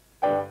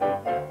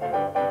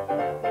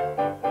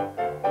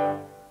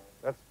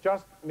 That's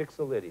just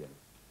Mixolydian.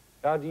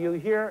 Now, do you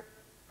hear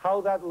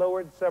how that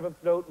lowered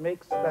seventh note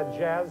makes that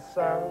jazz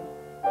sound?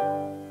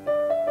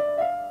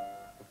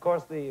 Of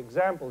course, the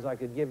examples I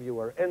could give you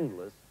are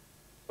endless,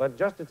 but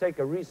just to take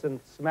a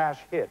recent smash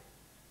hit.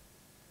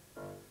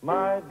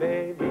 My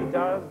baby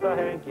does the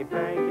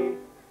hanky-panky.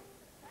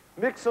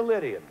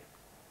 Mixolydian.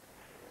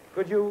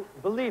 Could you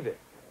believe it?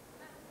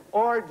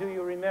 Or do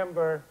you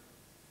remember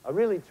a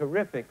really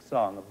terrific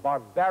song, a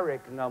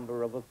barbaric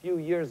number of a few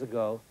years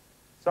ago,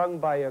 sung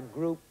by a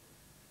group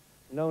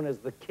known as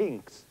the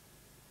Kinks?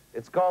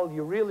 It's called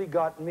You Really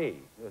Got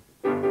Me.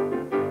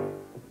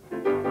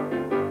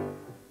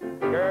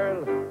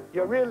 Girl,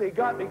 you really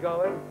got me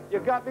going. You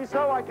got me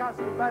so I can't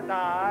sleep at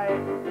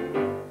night.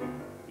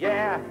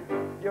 Yeah,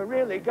 you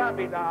really got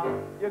me now.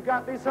 You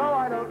got me so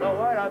I don't know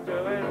what I'm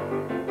doing.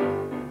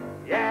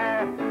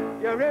 Yeah,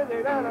 you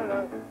really,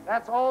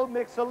 that's all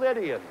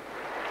Mixolydian.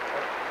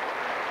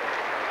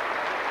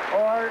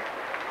 Or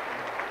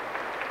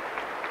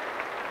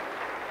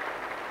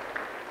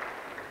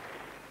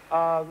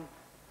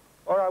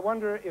I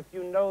wonder if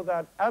you know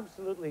that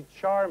absolutely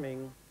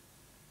charming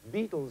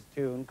Beatles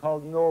tune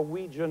called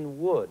Norwegian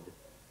Wood.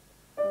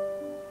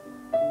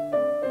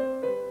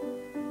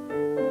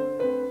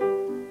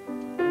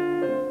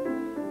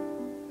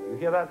 You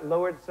hear that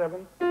lowered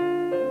seventh?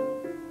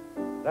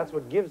 That's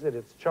what gives it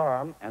its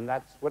charm, and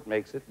that's what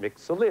makes it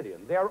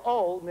Mixolydian. They're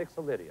all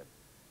Mixolydian.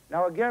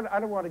 Now, again, I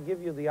don't want to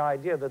give you the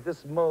idea that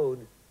this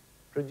mode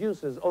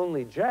produces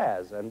only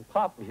jazz and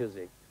pop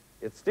music.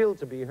 It's still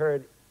to be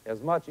heard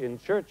as much in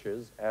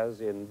churches as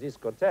in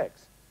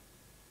discotheques.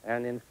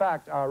 And in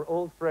fact, our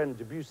old friend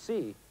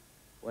Debussy,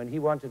 when he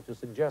wanted to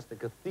suggest a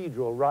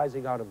cathedral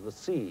rising out of the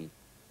sea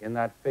in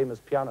that famous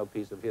piano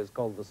piece of his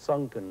called The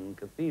Sunken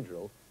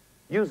Cathedral,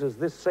 uses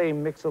this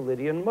same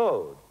Mixolydian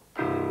mode.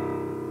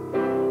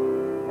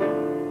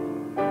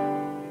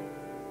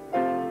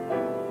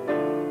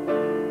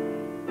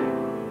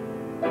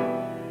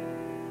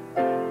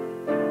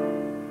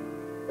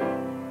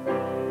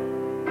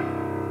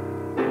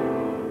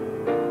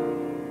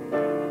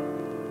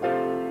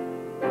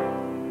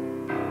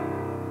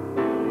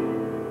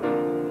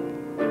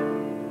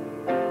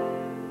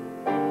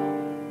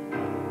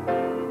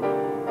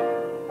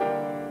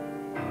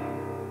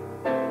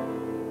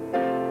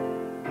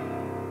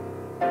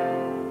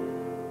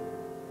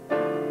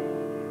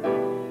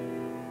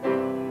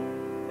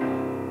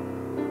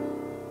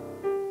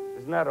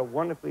 Isn't that a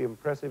wonderfully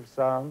impressive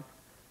sound?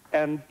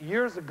 And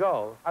years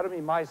ago, I don't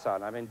mean my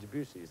sound, I mean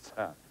Debussy's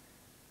sound.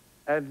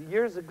 And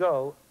years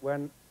ago,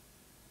 when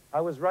I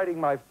was writing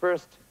my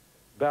first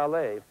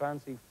ballet,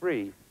 Fancy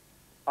Free,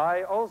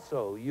 I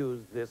also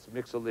used this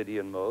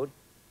Mixolydian mode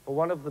for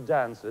one of the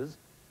dances,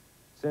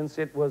 since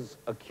it was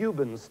a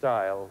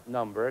Cuban-style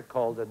number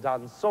called a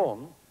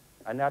danzón.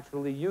 I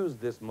naturally used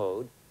this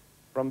mode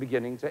from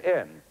beginning to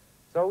end.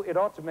 So it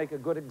ought to make a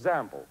good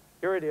example.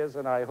 Here it is,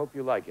 and I hope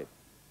you like it.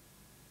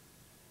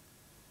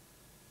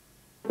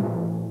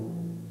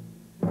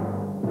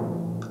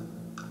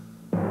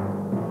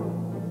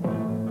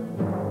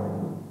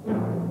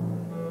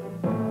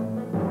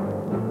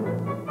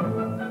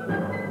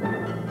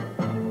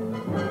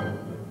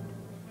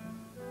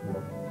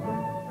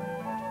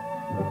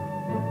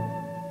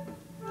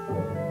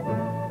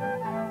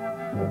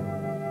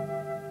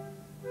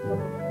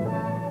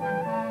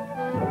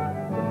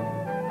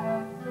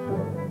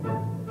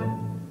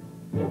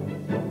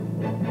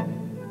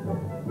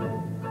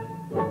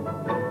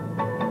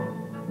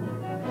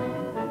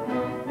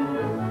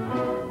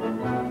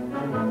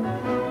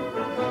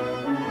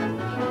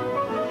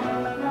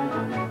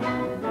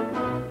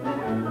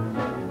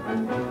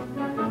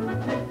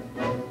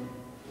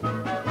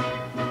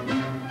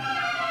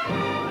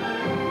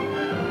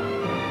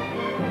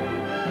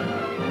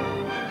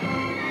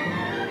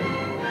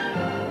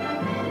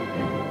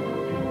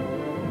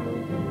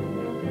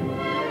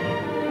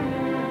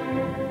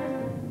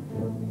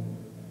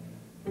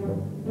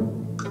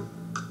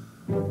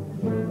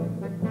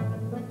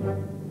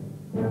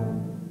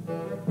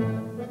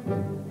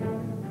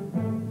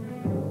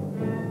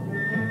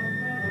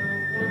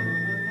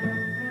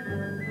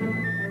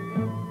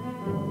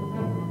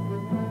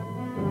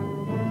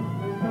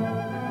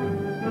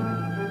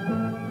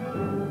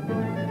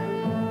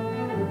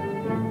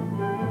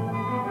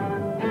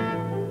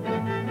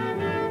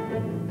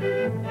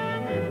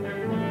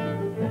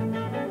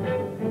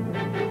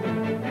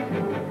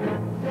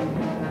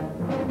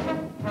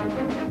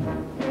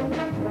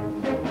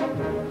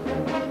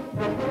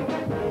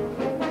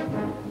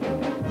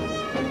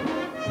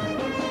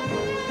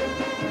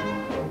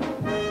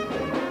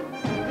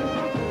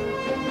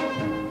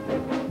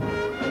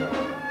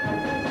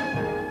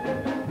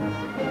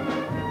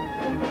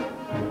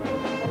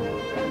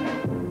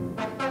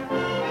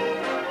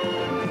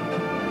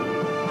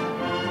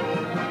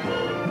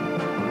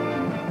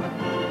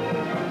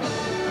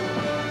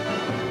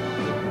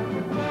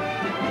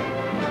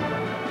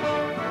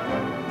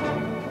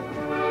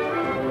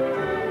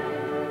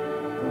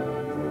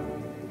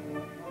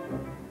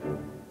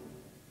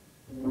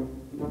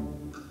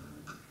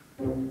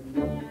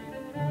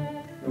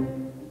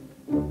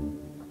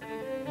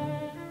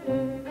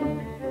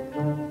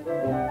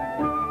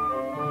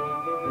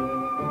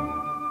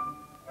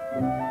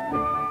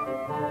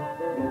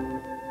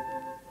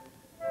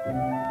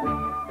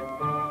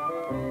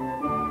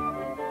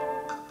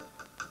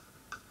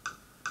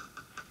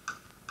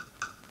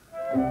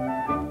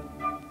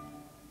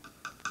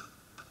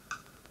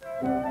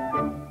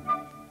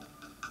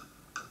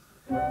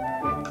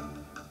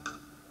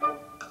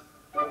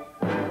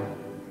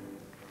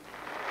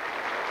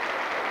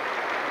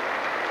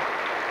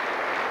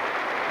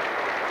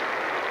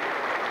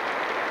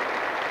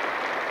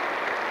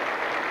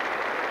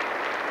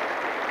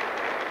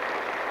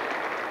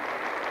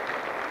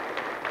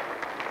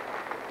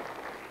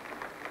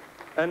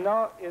 And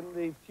now, in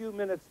the few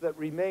minutes that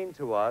remain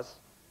to us,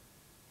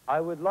 I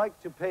would like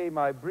to pay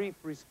my brief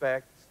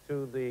respects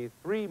to the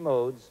three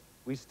modes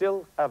we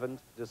still haven't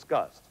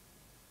discussed.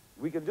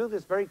 We can do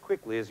this very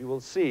quickly, as you will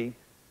see,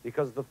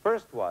 because the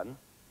first one,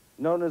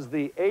 known as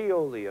the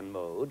Aeolian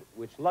mode,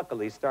 which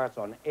luckily starts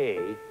on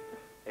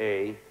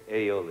Aeolian,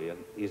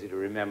 easy to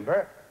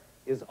remember,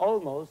 is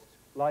almost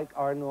like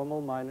our normal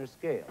minor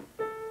scale,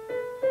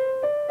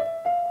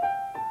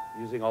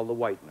 using all the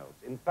white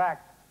notes. In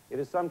fact, it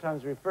is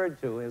sometimes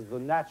referred to as the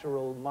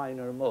natural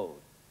minor mode.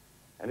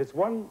 And its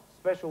one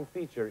special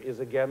feature is,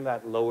 again,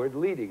 that lowered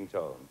leading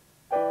tone.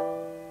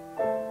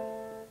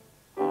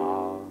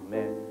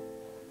 Amen.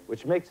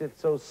 Which makes it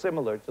so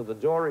similar to the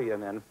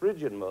Dorian and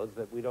Phrygian modes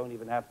that we don't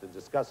even have to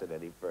discuss it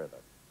any further.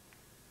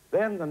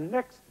 Then the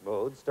next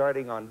mode,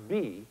 starting on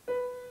B,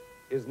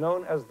 is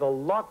known as the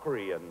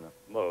Locrian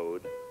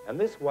mode. And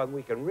this one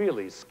we can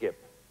really skip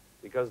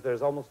because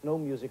there's almost no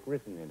music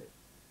written in it.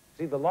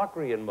 See, the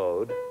Locrian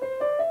mode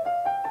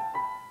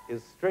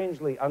is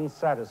strangely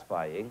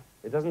unsatisfying.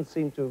 It doesn't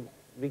seem to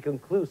be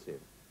conclusive,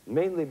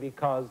 mainly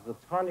because the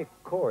tonic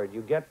chord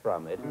you get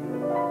from it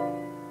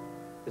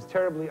is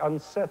terribly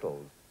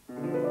unsettled.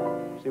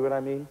 See what I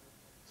mean?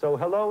 So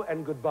hello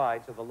and goodbye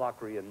to the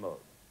Locrian mode.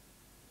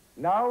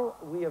 Now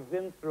we have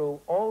been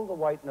through all the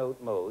white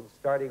note modes,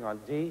 starting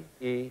on D,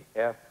 E,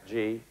 F,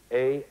 G,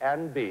 A,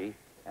 and B,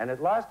 and at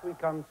last we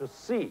come to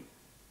C,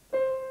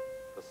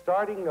 the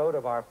starting note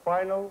of our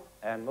final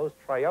and most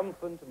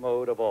triumphant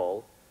mode of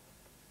all,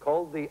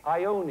 called the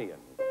Ionian.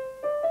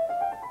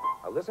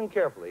 Now listen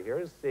carefully. Here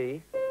is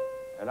C,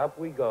 and up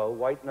we go,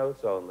 white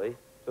notes only,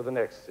 to the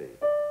next C.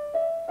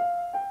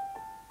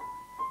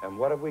 And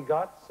what have we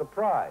got?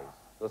 Surprise,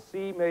 the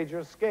C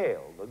major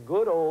scale, the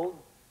good old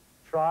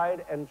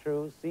tried and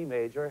true C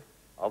major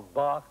of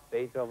Bach,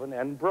 Beethoven,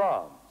 and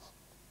Brahms.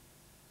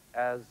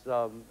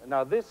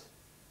 Now this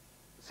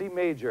C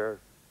major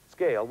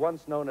scale,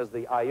 once known as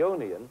the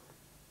Ionian,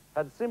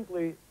 had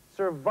simply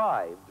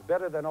survived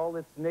better than all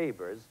its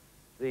neighbors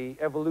the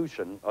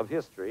evolution of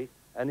history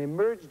and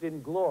emerged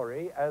in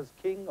glory as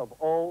king of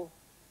all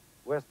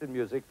Western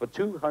music for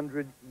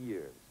 200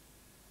 years.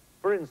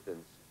 For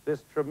instance,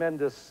 this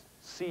tremendous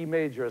C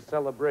major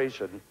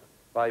celebration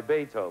by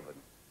Beethoven.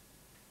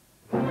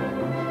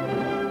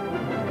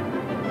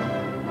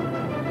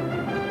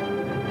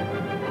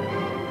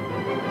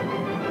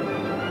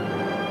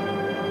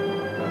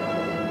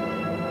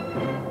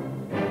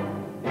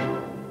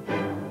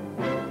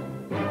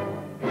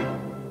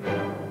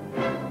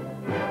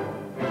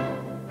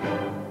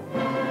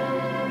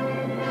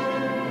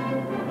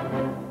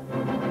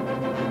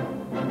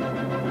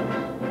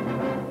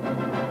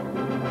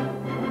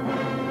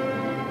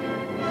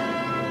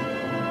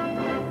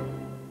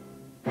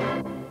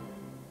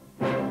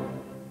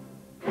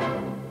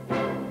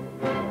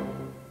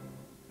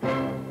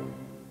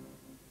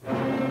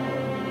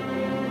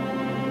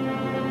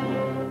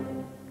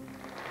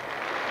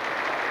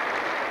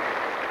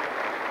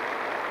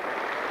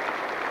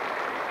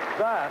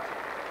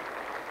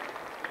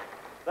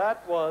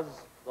 That was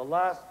the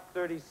last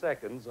 30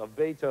 seconds of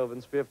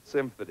Beethoven's Fifth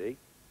Symphony,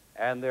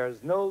 and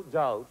there's no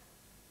doubt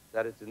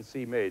that it's in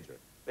C major.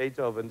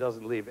 Beethoven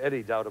doesn't leave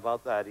any doubt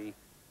about that. He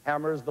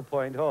hammers the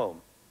point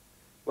home.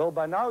 Well,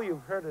 by now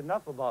you've heard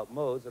enough about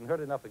modes and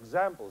heard enough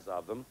examples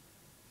of them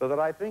so that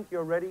I think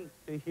you're ready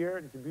to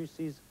hear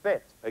Debussy's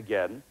Fête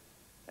again,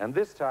 and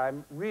this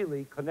time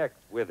really connect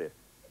with it.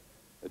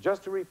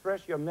 Just to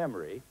refresh your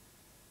memory,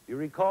 you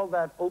recall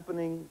that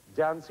opening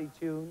dancey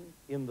tune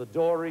in the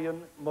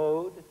Dorian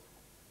mode?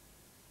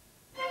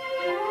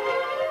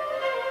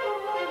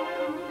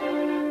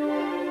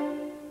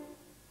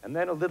 And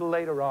then a little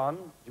later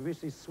on,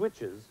 Debussy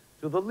switches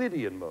to the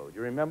Lydian mode.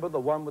 You remember the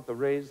one with the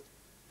raised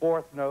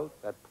fourth note,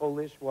 that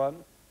Polish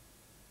one?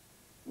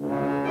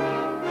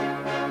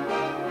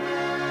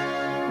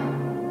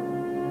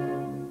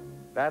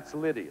 That's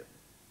Lydian.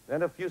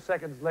 Then a few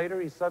seconds later,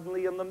 he's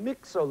suddenly in the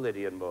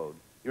Mixolydian mode.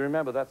 You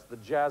remember, that's the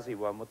jazzy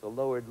one with the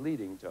lowered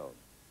leading tone.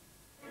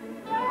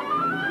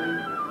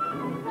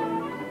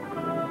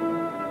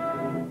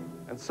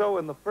 And so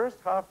in the first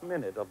half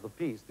minute of the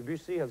piece,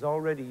 Debussy has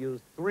already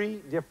used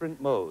 3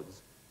 different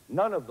modes,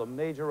 none of them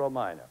major or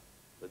minor: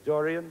 the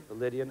Dorian, the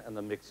Lydian, and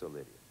the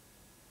Mixolydian.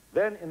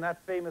 Then in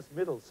that famous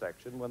middle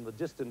section, when the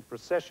distant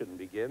procession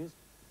begins,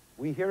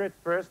 we hear it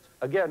first,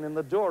 again, in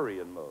the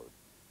Dorian mode.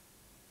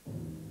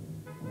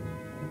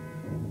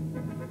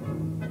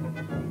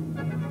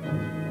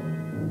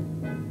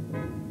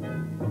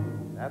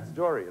 That's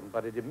Dorian,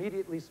 but it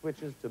immediately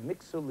switches to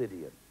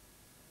Mixolydian.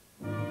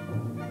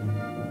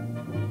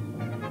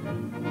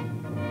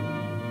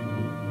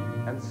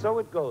 And so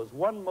it goes,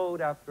 one mode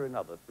after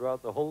another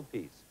throughout the whole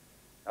piece.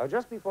 Now,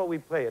 just before we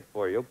play it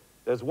for you,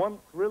 there's one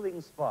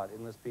thrilling spot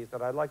in this piece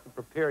that I'd like to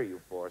prepare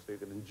you for so you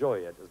can enjoy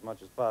it as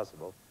much as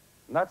possible.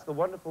 And that's the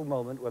wonderful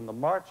moment when the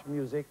march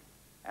music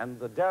and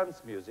the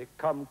dance music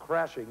come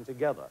crashing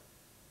together.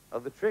 Now,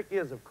 the trick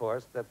is, of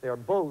course, that they're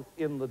both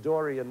in the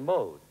Dorian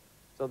mode,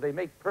 so they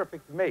make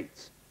perfect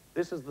mates.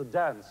 This is the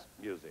dance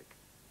music.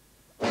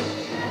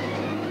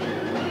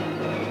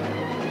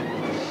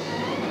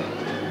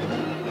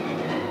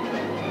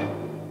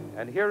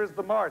 And here is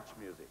the march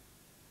music.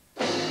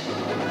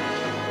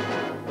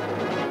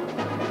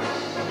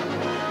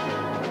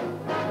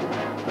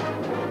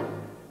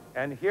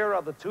 And here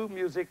are the two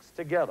musics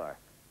together.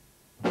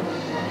 Isn't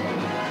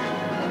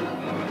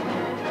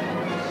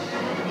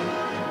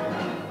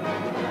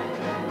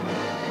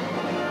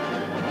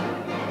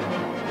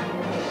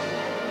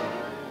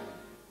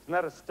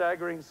that a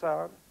staggering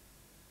sound?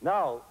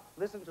 Now,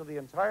 listen to the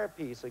entire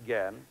piece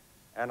again,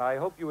 and I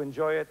hope you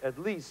enjoy it at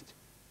least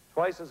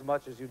twice as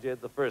much as you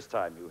did the first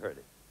time you heard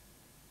it.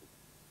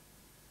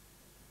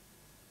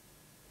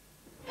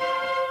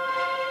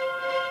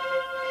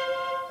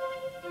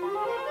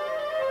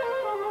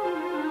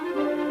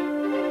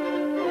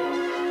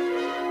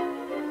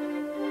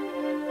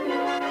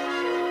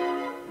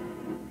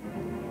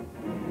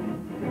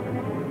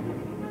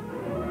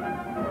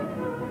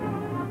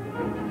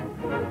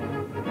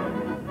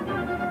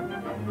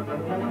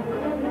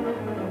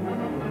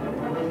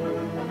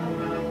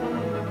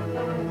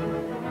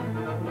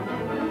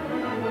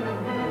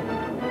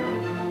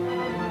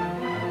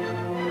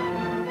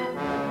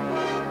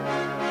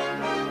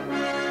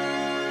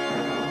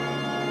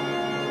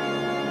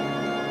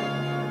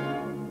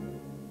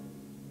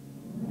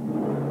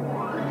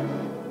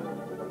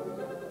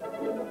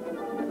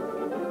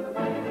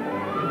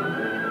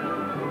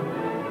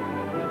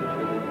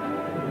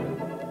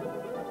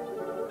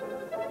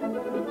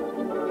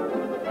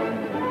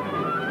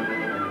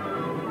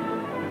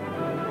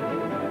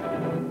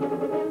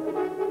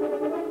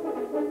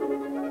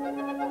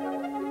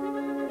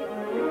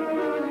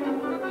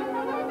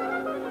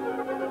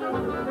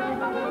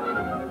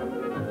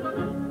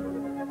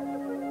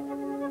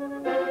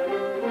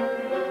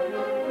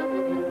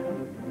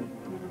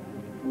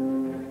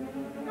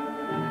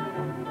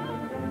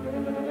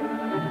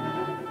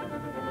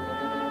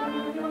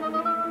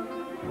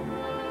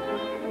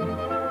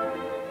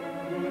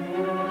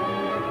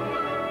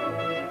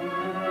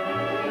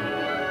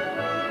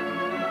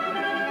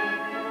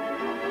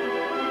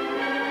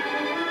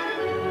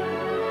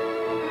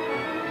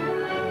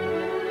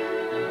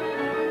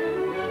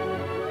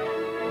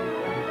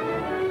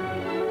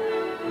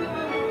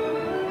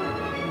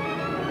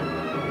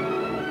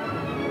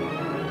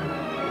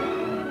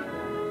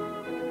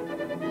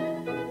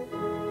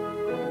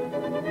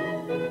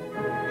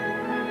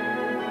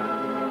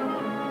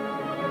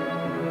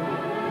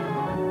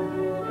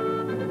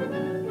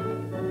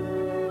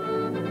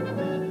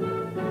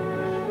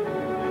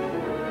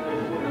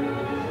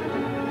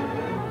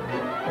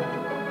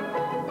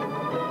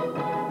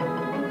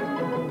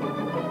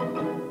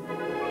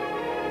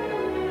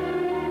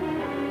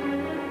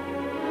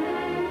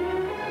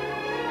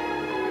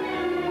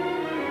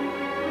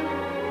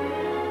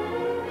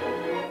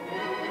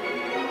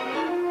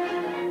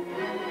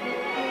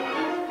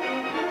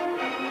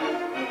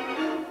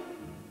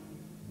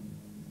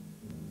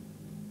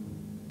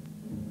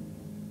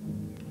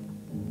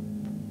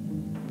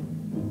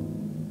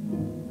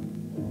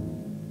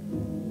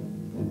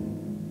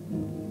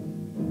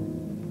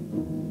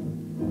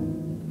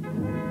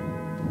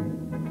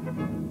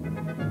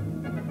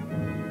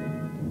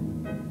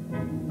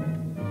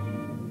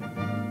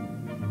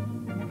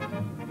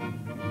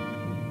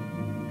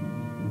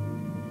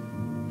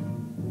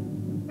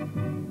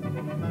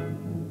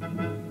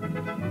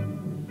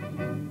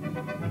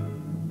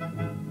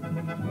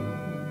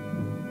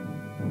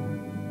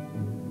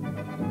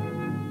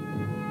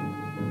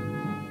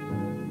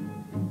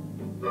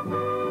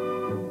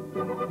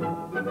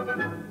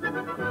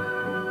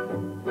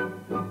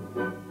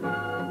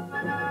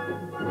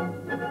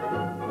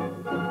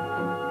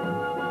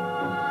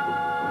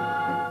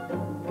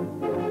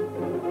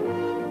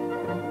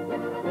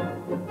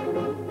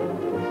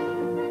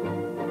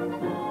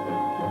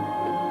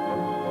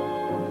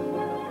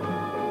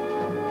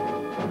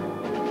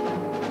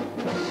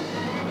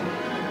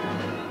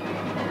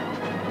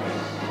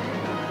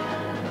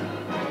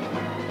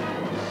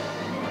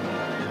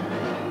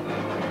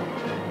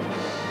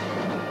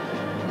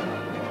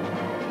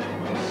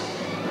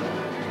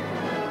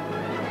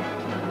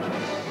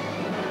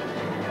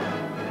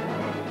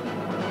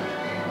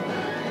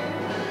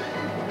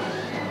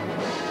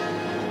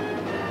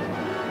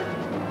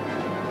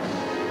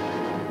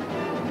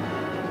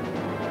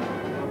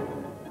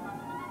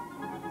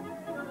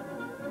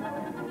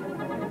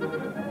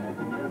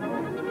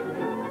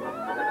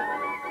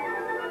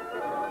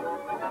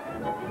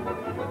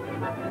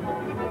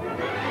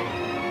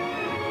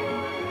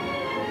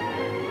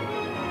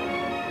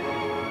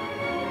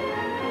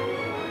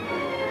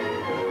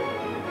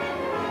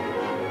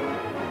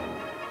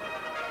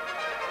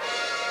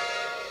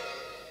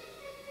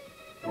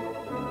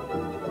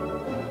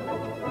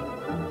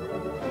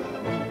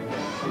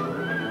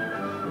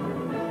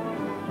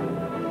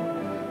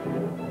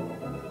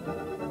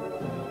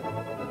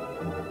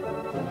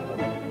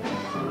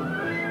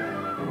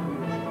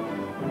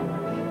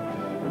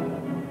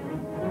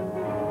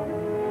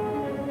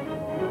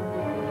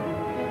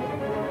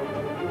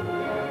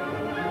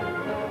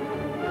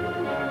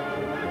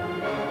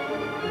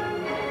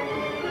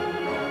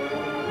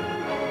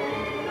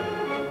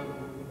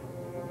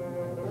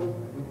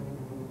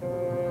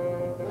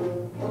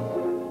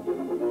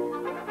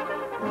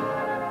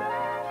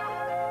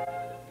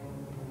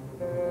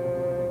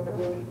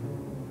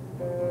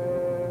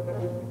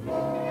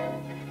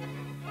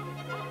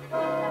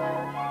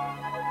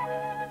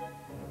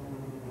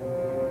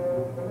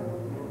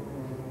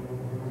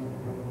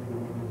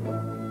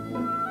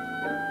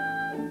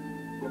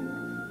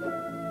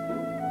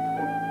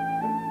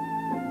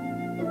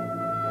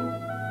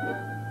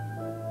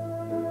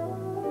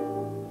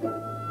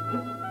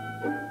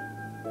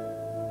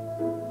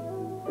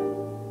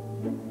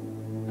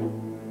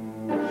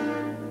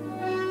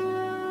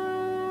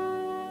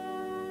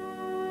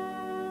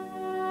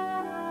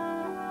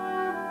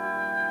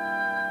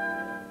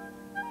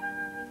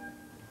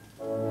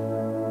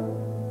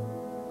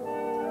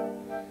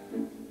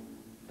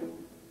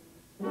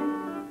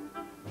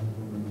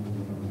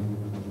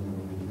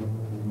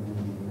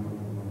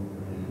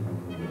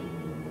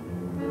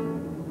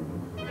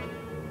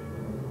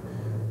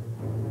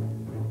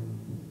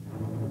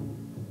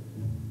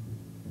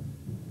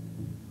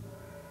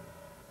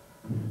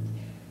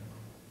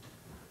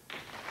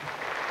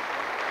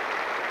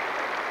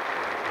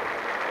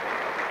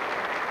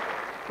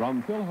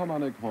 From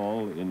Philharmonic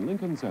Hall in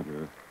Lincoln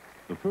Center,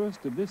 the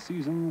first of this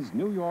season's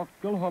New York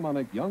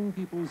Philharmonic Young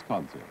People's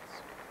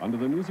Concerts, under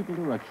the musical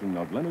direction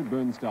of Leonard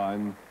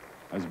Bernstein,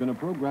 has been a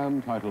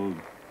program titled,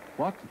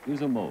 What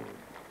is a Mode?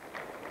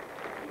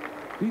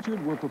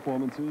 Featured were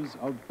performances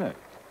of Fête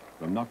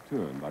from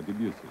Nocturne by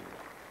Debussy,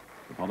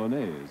 the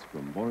Polonaise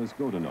from Boris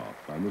Godunov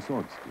by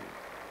Mussorgsky,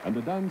 and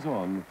the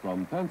Danzon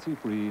from Fancy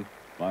Free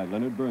by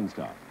Leonard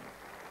Bernstein.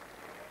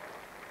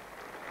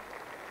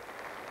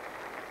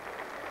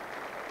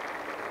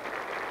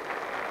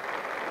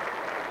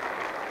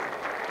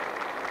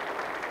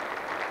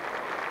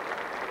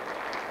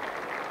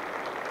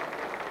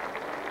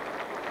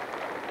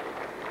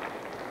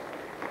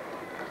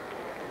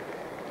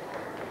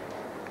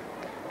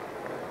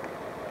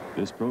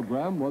 This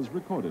program was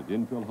recorded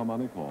in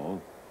Philharmonic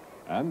Hall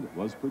and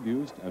was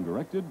produced and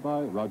directed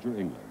by Roger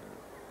England.